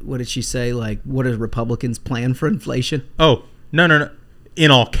did she say? Like, what are Republicans' plan for inflation? Oh, no.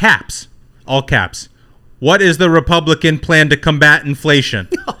 In all caps. All caps. What is the Republican plan to combat inflation?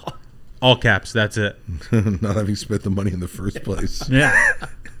 All caps. That's it. Not having spent the money in the first place. Yeah.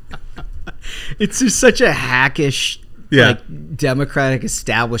 It's just such a hackish, like, Democratic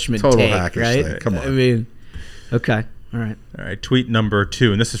establishment Total take, hackish right? thing. Come on. I mean, okay. All right. Tweet number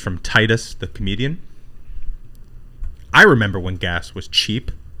 2, and this is from Titus, the comedian. I remember when gas was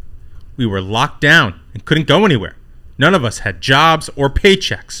cheap. We were locked down and couldn't go anywhere. None of us had jobs or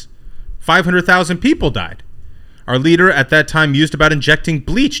paychecks. 500,000 people died. Our leader at that time mused about injecting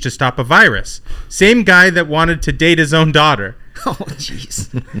bleach to stop a virus. Same guy that wanted to date his own daughter. Oh, jeez.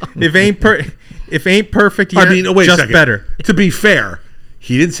 if ain't perfect yet, wait just a second. better. To be fair,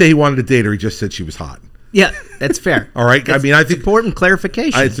 he didn't say he wanted to date her. He just said she was hot. Yeah, that's fair. All right. That's I think important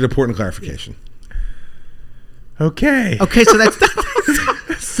clarification. It's an important clarification. Okay. So that's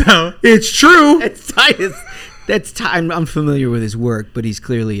so it's true. It's Titus. That's time. I'm familiar with his work, but he's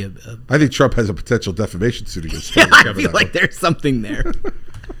clearly a I think Trump has a potential defamation suit against him. I feel like there's something there.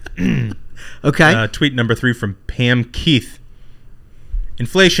 Okay. Tweet number 3 from Pam Keith.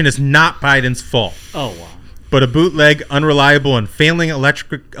 Inflation is not Biden's fault. Oh, wow. But a bootleg, unreliable, and failing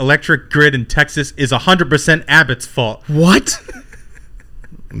electric grid in Texas is 100% Abbott's fault. What?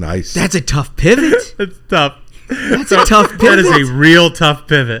 Nice. That's a tough pivot. That's tough. That's a tough pivot. That is a real tough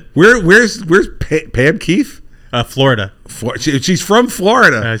pivot. Where's Pam Keith? Florida. She's from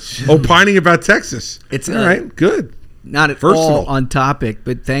Florida. Opining about Texas. It's all right. Good. Not at all on topic,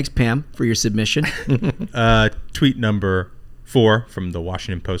 but thanks, Pam, for your submission. Tweet number 4 from the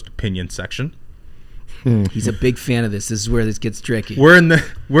Washington Post opinion section. He's a big fan of this. This is where this gets tricky. We're in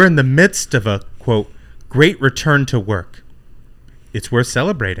the midst of a quote, great return to work. It's worth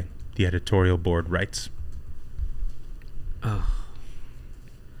celebrating, the editorial board writes. Oh.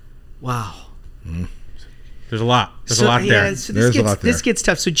 Wow. There's a lot. There's a lot there. So this gets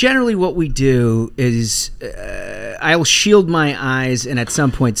tough. So generally what we do is I will shield my eyes, and at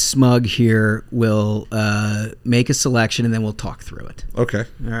some point Smug here will make a selection, and then we'll talk through it. Okay.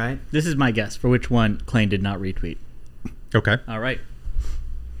 All right. This is my guess for which one Klain did not retweet. Okay. All right.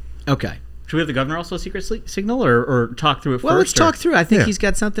 Okay. Should we have the governor also secret signal or talk through it first? Well, let's talk through. I think he's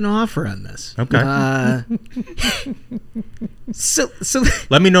got something to offer on this. Okay. So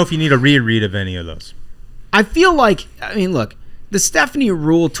let me know if you need a reread of any of those. I feel like, I mean, look, the Stephanie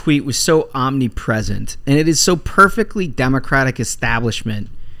Ruhle tweet was so omnipresent, and it is so perfectly Democratic establishment.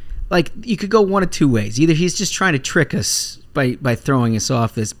 Like, you could go one of two ways. Either he's just trying to trick us by throwing us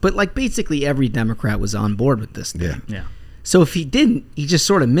off this, but like basically every Democrat was on board with this thing. Yeah. So if he didn't, he just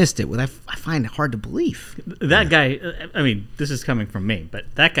sort of missed it. I find it hard to believe. That guy, I mean, this is coming from me, but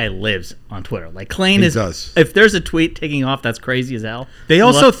that guy lives on Twitter. Like, Klain does. If there's a tweet taking off that's crazy as hell, they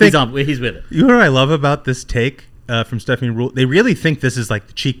also think he's with it. You know what I love about this take from Stephanie Ruhle? They really think this is like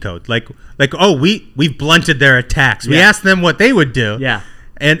the cheat code. Like oh, we've blunted their attacks. We asked them what they would do. Yeah.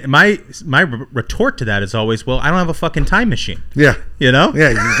 And my retort to that is always, well, I don't have a fucking time machine. Yeah. You know?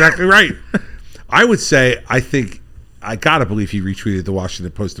 Yeah, you're exactly right. I would say, I gotta believe he retweeted the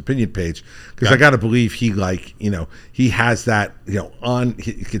Washington Post opinion page because I gotta believe he he has that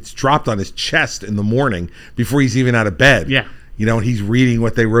it gets dropped on his chest in the morning before he's even out of bed. Yeah, and he's reading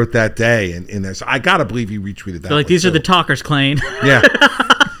what they wrote that day and in there. So I gotta believe he retweeted that. So these are the talkers, Klain. Yeah,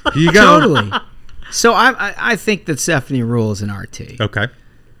 here you go. Totally. So I think that Stephanie Ruhle is an RT. Okay.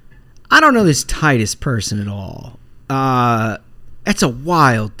 I don't know this Titus person at all. That's a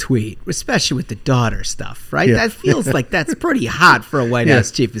wild tweet, especially with the daughter stuff, right? Yeah. That feels like that's pretty hot for a White House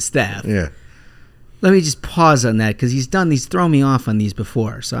chief of staff. Yeah. Let me just pause on that because he's thrown me off on these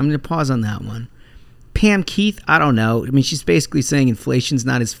before. So I'm going to pause on that one. Pam Keith, I don't know. I mean, she's basically saying inflation's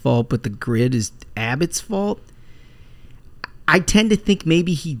not his fault, but the grid is Abbott's fault. I tend to think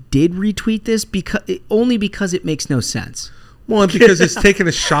maybe he did retweet this only because it makes no sense. Well, because it's taking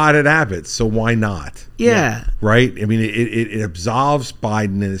a shot at Abbott, so why not? Yeah. Right? I mean, it absolves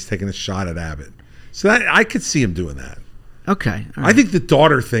Biden and it's taking a shot at Abbott. So I could see him doing that. Okay. All right. I think the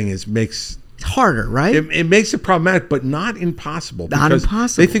daughter thing makes it's harder, right? It makes it problematic, but not impossible. Not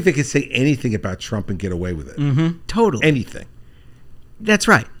impossible. They think they can say anything about Trump and get away with it. Mm-hmm. Totally. Anything. That's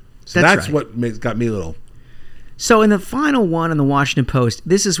right. So that's right. What got me a little. So in the final one on the Washington Post,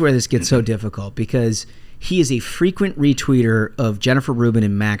 this is where this gets so difficult because he is a frequent retweeter of Jennifer Rubin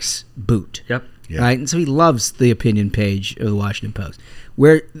and Max Boot. Yep. Yeah. Right? And so he loves the opinion page of the Washington Post.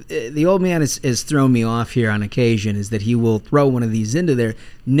 Where the old man has thrown me off here on occasion is that he will throw one of these into there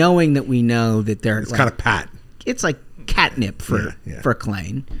knowing that we know that they're... It's kind of pat. It's like catnip for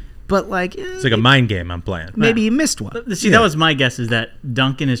Klain. But like... It's like a mind game I'm playing. Maybe you missed one. See, that was my guess is that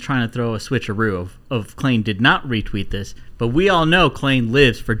Duncan is trying to throw a switcheroo of Klain did not retweet this, but we all know Klain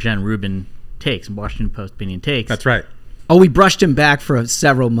lives for Jen Rubin takes, Washington Post opinion takes. That's right. Oh, we brushed him back for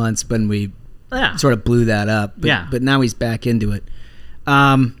several months when we sort of blew that up. But now he's back into it.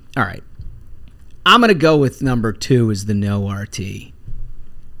 All right. I'm going to go with number 2 as the no RT.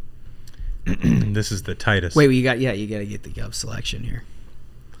 This is the tightest. Wait, you got to get the Gov selection here.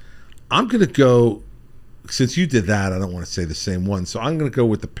 I'm going to go, since you did that, I don't want to say the same one, so I'm going to go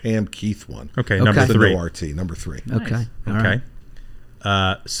with the Pam Keith one. Okay. Number 3. No RT, number 3. Nice. Okay. Okay.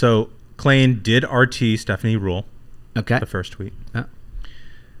 Right. So Klain did RT Stephanie Ruhle. Okay. The first tweet.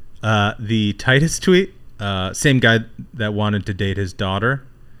 Oh. The tightest tweet, same guy that wanted to date his daughter.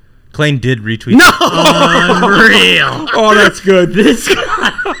 Klain did retweet. No! Unreal. Oh, that's good. This guy.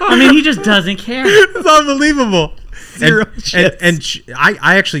 I mean, he just doesn't care. It's unbelievable. Zero and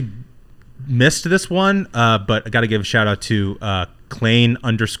I actually missed this one, but I got to give a shout out to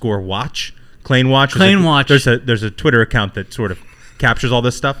Klain_watch. Klain Watch. Klain Watch. There's a Twitter account that sort of captures all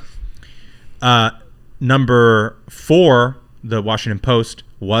this stuff. Number 4, the Washington Post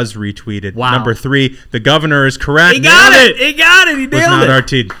was retweeted. Wow. Number 3, the governor is correct. He got it. He got it. He Was nailed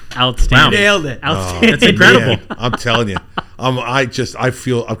not it. RT'd. Outstanding. Nailed it. Outstanding. That's incredible. Man, I'm telling you. I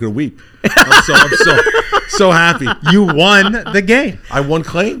feel I'm going to weep. I'm so happy. You won the game. I won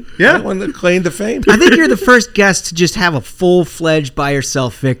Klain. Yeah. I won the Klain to fame. I think you're the first guest to just have a full-fledged by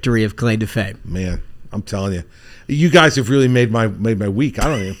yourself victory of Klain to fame. Man, I'm telling you. You guys have really made my week. I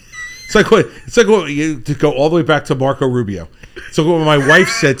don't know. It's like what to go all the way back to Marco Rubio. So what my wife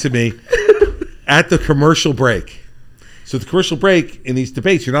said to me at the commercial break. So the commercial break in these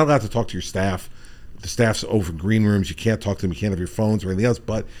debates, you're not allowed to talk to your staff the staff's over green rooms. You can't talk to them. You can't have your phones or anything else.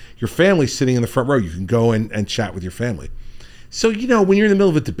 But your family's sitting in the front row. You can go and chat with your family. So, when you're in the middle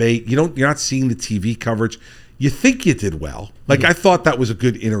of a debate, you're not seeing the TV coverage. You think you did well. Like, I thought that was a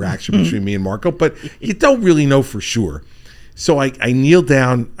good interaction between me and Marco, but you don't really know for sure. So I kneel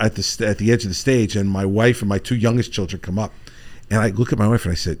down at the edge of the stage, and my wife and my 2 youngest children come up. And I look at my wife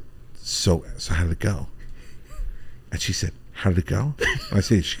and I said, so how did it go? And she said, how did it go? And I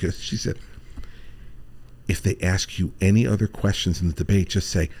said, she said, if they ask you any other questions in the debate, just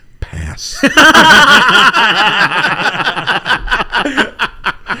say, pass.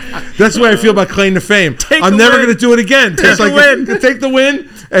 That's the way I feel about claim to fame. I'm never going to do it again. Take the win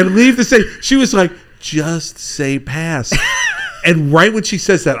and leave the stage. She was like, just say pass. And right when she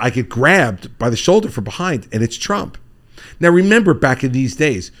says that, I get grabbed by the shoulder from behind, and it's Trump. Now, remember, back in these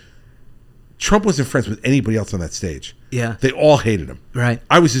days, Trump wasn't friends with anybody else on that stage. Yeah. They all hated him. Right.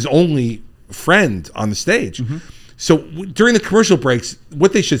 I was his only friend on the stage. Mm-hmm. So during the commercial breaks,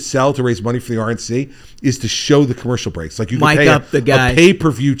 what they should sell to raise money for the RNC is to show the commercial breaks. Like you can pay a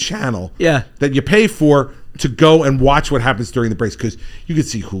pay-per-view channel that you pay for to go and watch what happens during the breaks, because you can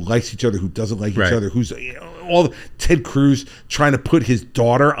see who likes each other, who doesn't like each other, who's Ted Cruz trying to put his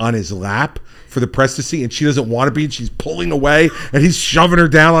daughter on his lap for the press to see, and she doesn't want to be, and she's pulling away, and he's shoving her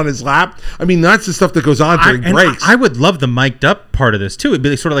down on his lap. I mean, that's the stuff that goes on during breaks. I would love the mic'd up part of this too. It'd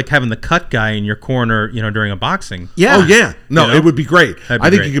be sort of like having the cut guy in your corner, during a boxing. Yeah. Oh yeah. No, it would be great. I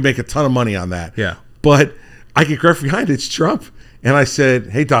think great. You could make a ton of money on that. Yeah. But I get grabbed behind it. It's Trump, and I said,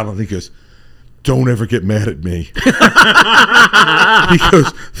 "Hey, Donald." He goes, "Don't ever get mad at me." He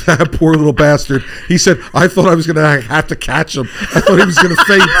goes, "That poor little bastard." He said, "I thought I was going to have to catch him. I thought he was going to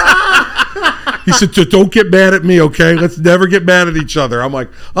faint." He said, "Don't get mad at me, okay? Let's never get mad at each other." I'm like,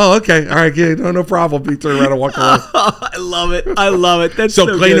 "Oh, okay. All right, yeah, no problem." He turned around and walked away. I love it. I love it. That's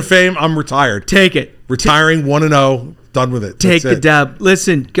so claim to fame, I'm retired. Take it. Retiring 1-0, done with it. Take the dub.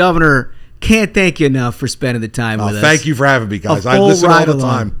 Listen, Governor, can't thank you enough for spending the time with us. Thank you for having me, guys. I listen all the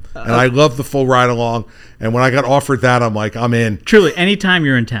time, and I love the full ride along. And when I got offered that, I'm like, I'm in. Truly, anytime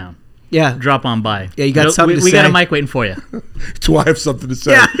you're in town. Yeah, drop on by. Yeah, you got something to say. We got a mic waiting for you. Do I have something to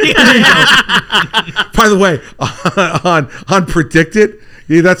say? Yeah. By the way, on Predicted,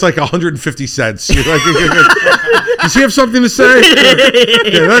 that's like 150 cents. You're like, does he have something to say?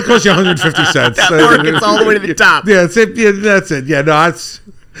 Yeah, that costs you 150 cents. That mark gets all the way to the top. Yeah, that's it. Yeah, that's it. Yeah, no,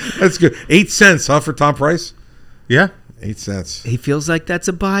 that's good. 8 cents, huh, for Tom Price? Yeah. 8 cents. He feels like that's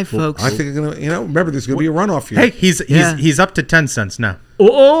a buy, folks. I think remember, there's going to be a runoff here. Hey, he's up to 10 cents now.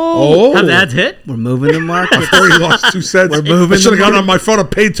 Oh, have that hit? We're moving the market. Before he lost 2 cents. We're moving. I should have gone on my phone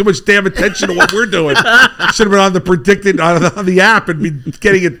and paid too much damn attention to what we're doing. Should have been on the Predicted on the app and be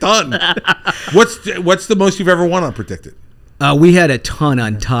getting it done. What's the most you've ever won on Predicted? We had a ton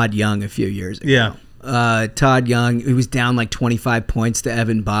on Todd Young a few years ago. Yeah. Todd Young, he was down like 25 points to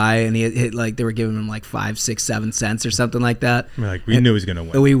Evan Bayh, and he hit like they were giving him like 5, 6, 7 cents or something like that. We knew he was going to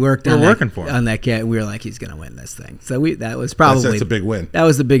win. And we worked on working for him. on that cat. We were like, he's going to win this thing. So that was probably that's a big win. That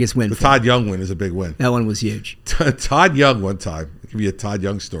was the biggest win. The Todd Young win is a big win. That one was huge. Todd Young, one time, I'll give you a Todd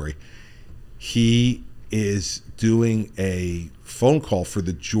Young story. He is doing a phone call for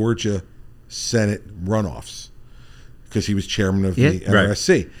the Georgia Senate runoffs because he was chairman of the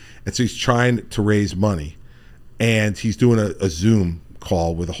NRSC. Right. And so he's trying to raise money, and he's doing a Zoom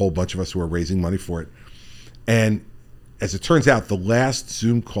call with a whole bunch of us who are raising money for it. And as it turns out, the last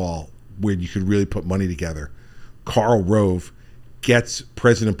Zoom call where you could really put money together, Karl Rove gets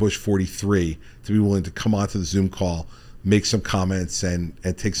President Bush 43 to be willing to come onto the Zoom call, make some comments, and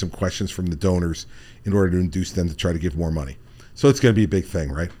take some questions from the donors in order to induce them to try to give more money. So it's going to be a big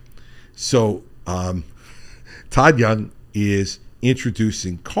thing, right? So Todd Young is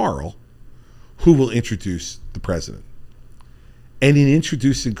introducing Karl, who will introduce the president. And in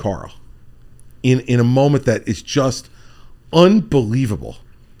introducing Karl, in a moment that is just unbelievable,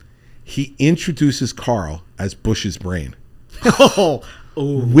 he introduces Karl as Bush's brain.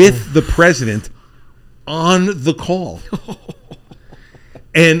 With the president on the call.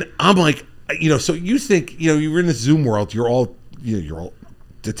 And I'm like, so you think, you're in the Zoom world, you're all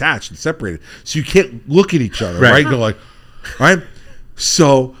detached and separated. So you can't look at each other, right? Go like, right?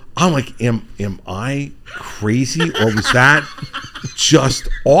 So I'm like, am I crazy, or was that just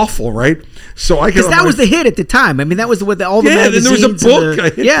awful, right? So I because that was the hit at the time. I mean, that was with all the magazines. And there was a book, a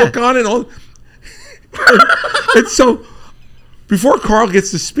hit book on it. All. And so before Karl gets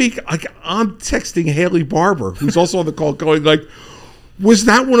to speak, I'm texting Haley Barber, who's also on the call, going like, "Was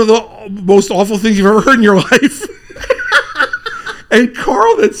that one of the most awful things you've ever heard in your life?" And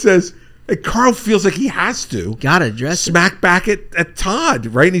Karl then says. And Karl feels like he has to gotta address smack back at Todd,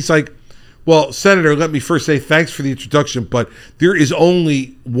 right? And he's like, Well, Senator, let me first say thanks for the introduction, but there is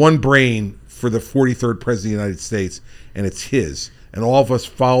only one brain for the 43rd President of the United States, and it's his. And all of us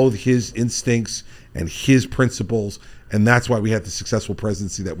followed his instincts and his principles, and that's why we had the successful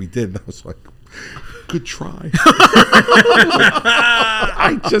presidency that we did. And I was like, good try.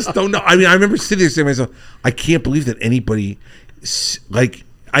 I just don't know. I mean, I remember sitting there saying to myself, I can't believe that anybody, like,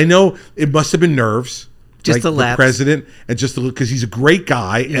 I know it must have been nerves. Just like the president, and just because he's a great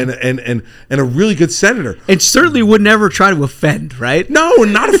guy and a really good senator, and certainly would never try to offend, right? No,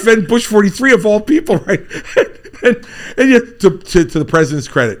 and not offend Bush 43 of all people, right? and yet, to the president's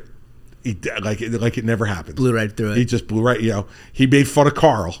credit, he like it never happened. Blew right through it. He just blew right. You know, he made fun of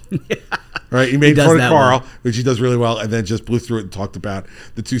Carl. Right, he made fun of Carl, which he does really well, and then just blew through it and talked about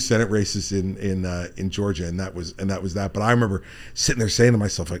the 2 Senate races in Georgia, and that was that. But I remember sitting there saying to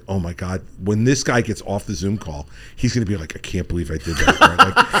myself, like, "Oh my God, when this guy gets off the Zoom call, he's going to be like, I can't believe I did that."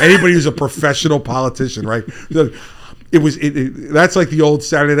 Right? Like anybody who's a professional politician, right? That's like the old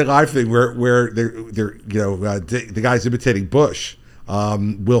Saturday Night Live thing where they're the guy's imitating Bush,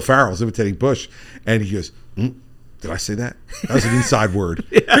 Will Ferrell's imitating Bush, and he goes. Did I say that? That was an inside word.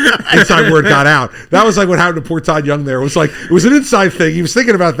 Inside word got out. That was like what happened to poor Todd Young there. It was like, it was an inside thing. He was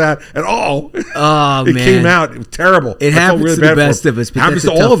thinking about that, and it came out. It was terrible. It happens really to the best of us. But happens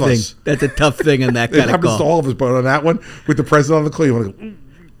to all of us. That's a tough thing in that kind of call. It happens to all of us, but on that one, with the president on the call, you want to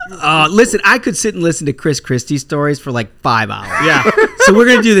go, listen, I could sit and listen to Chris Christie stories for like 5 hours. Yeah. So we're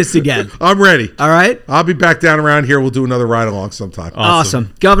going to do this again. I'm ready. All right? I'll be back down around here. We'll do another ride along sometime.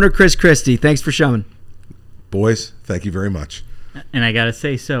 Awesome. Governor Chris Christie, thanks for showing. Boys, thank you very much. And I got to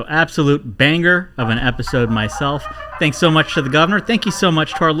say so, absolute banger of an episode myself. Thanks so much to the governor. Thank you so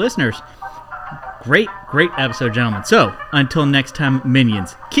much to our listeners. Great episode, gentlemen. So, until next time,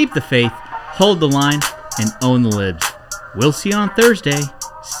 minions, keep the faith, hold the line, and own the libs. We'll see you on Thursday.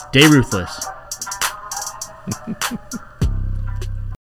 Stay ruthless.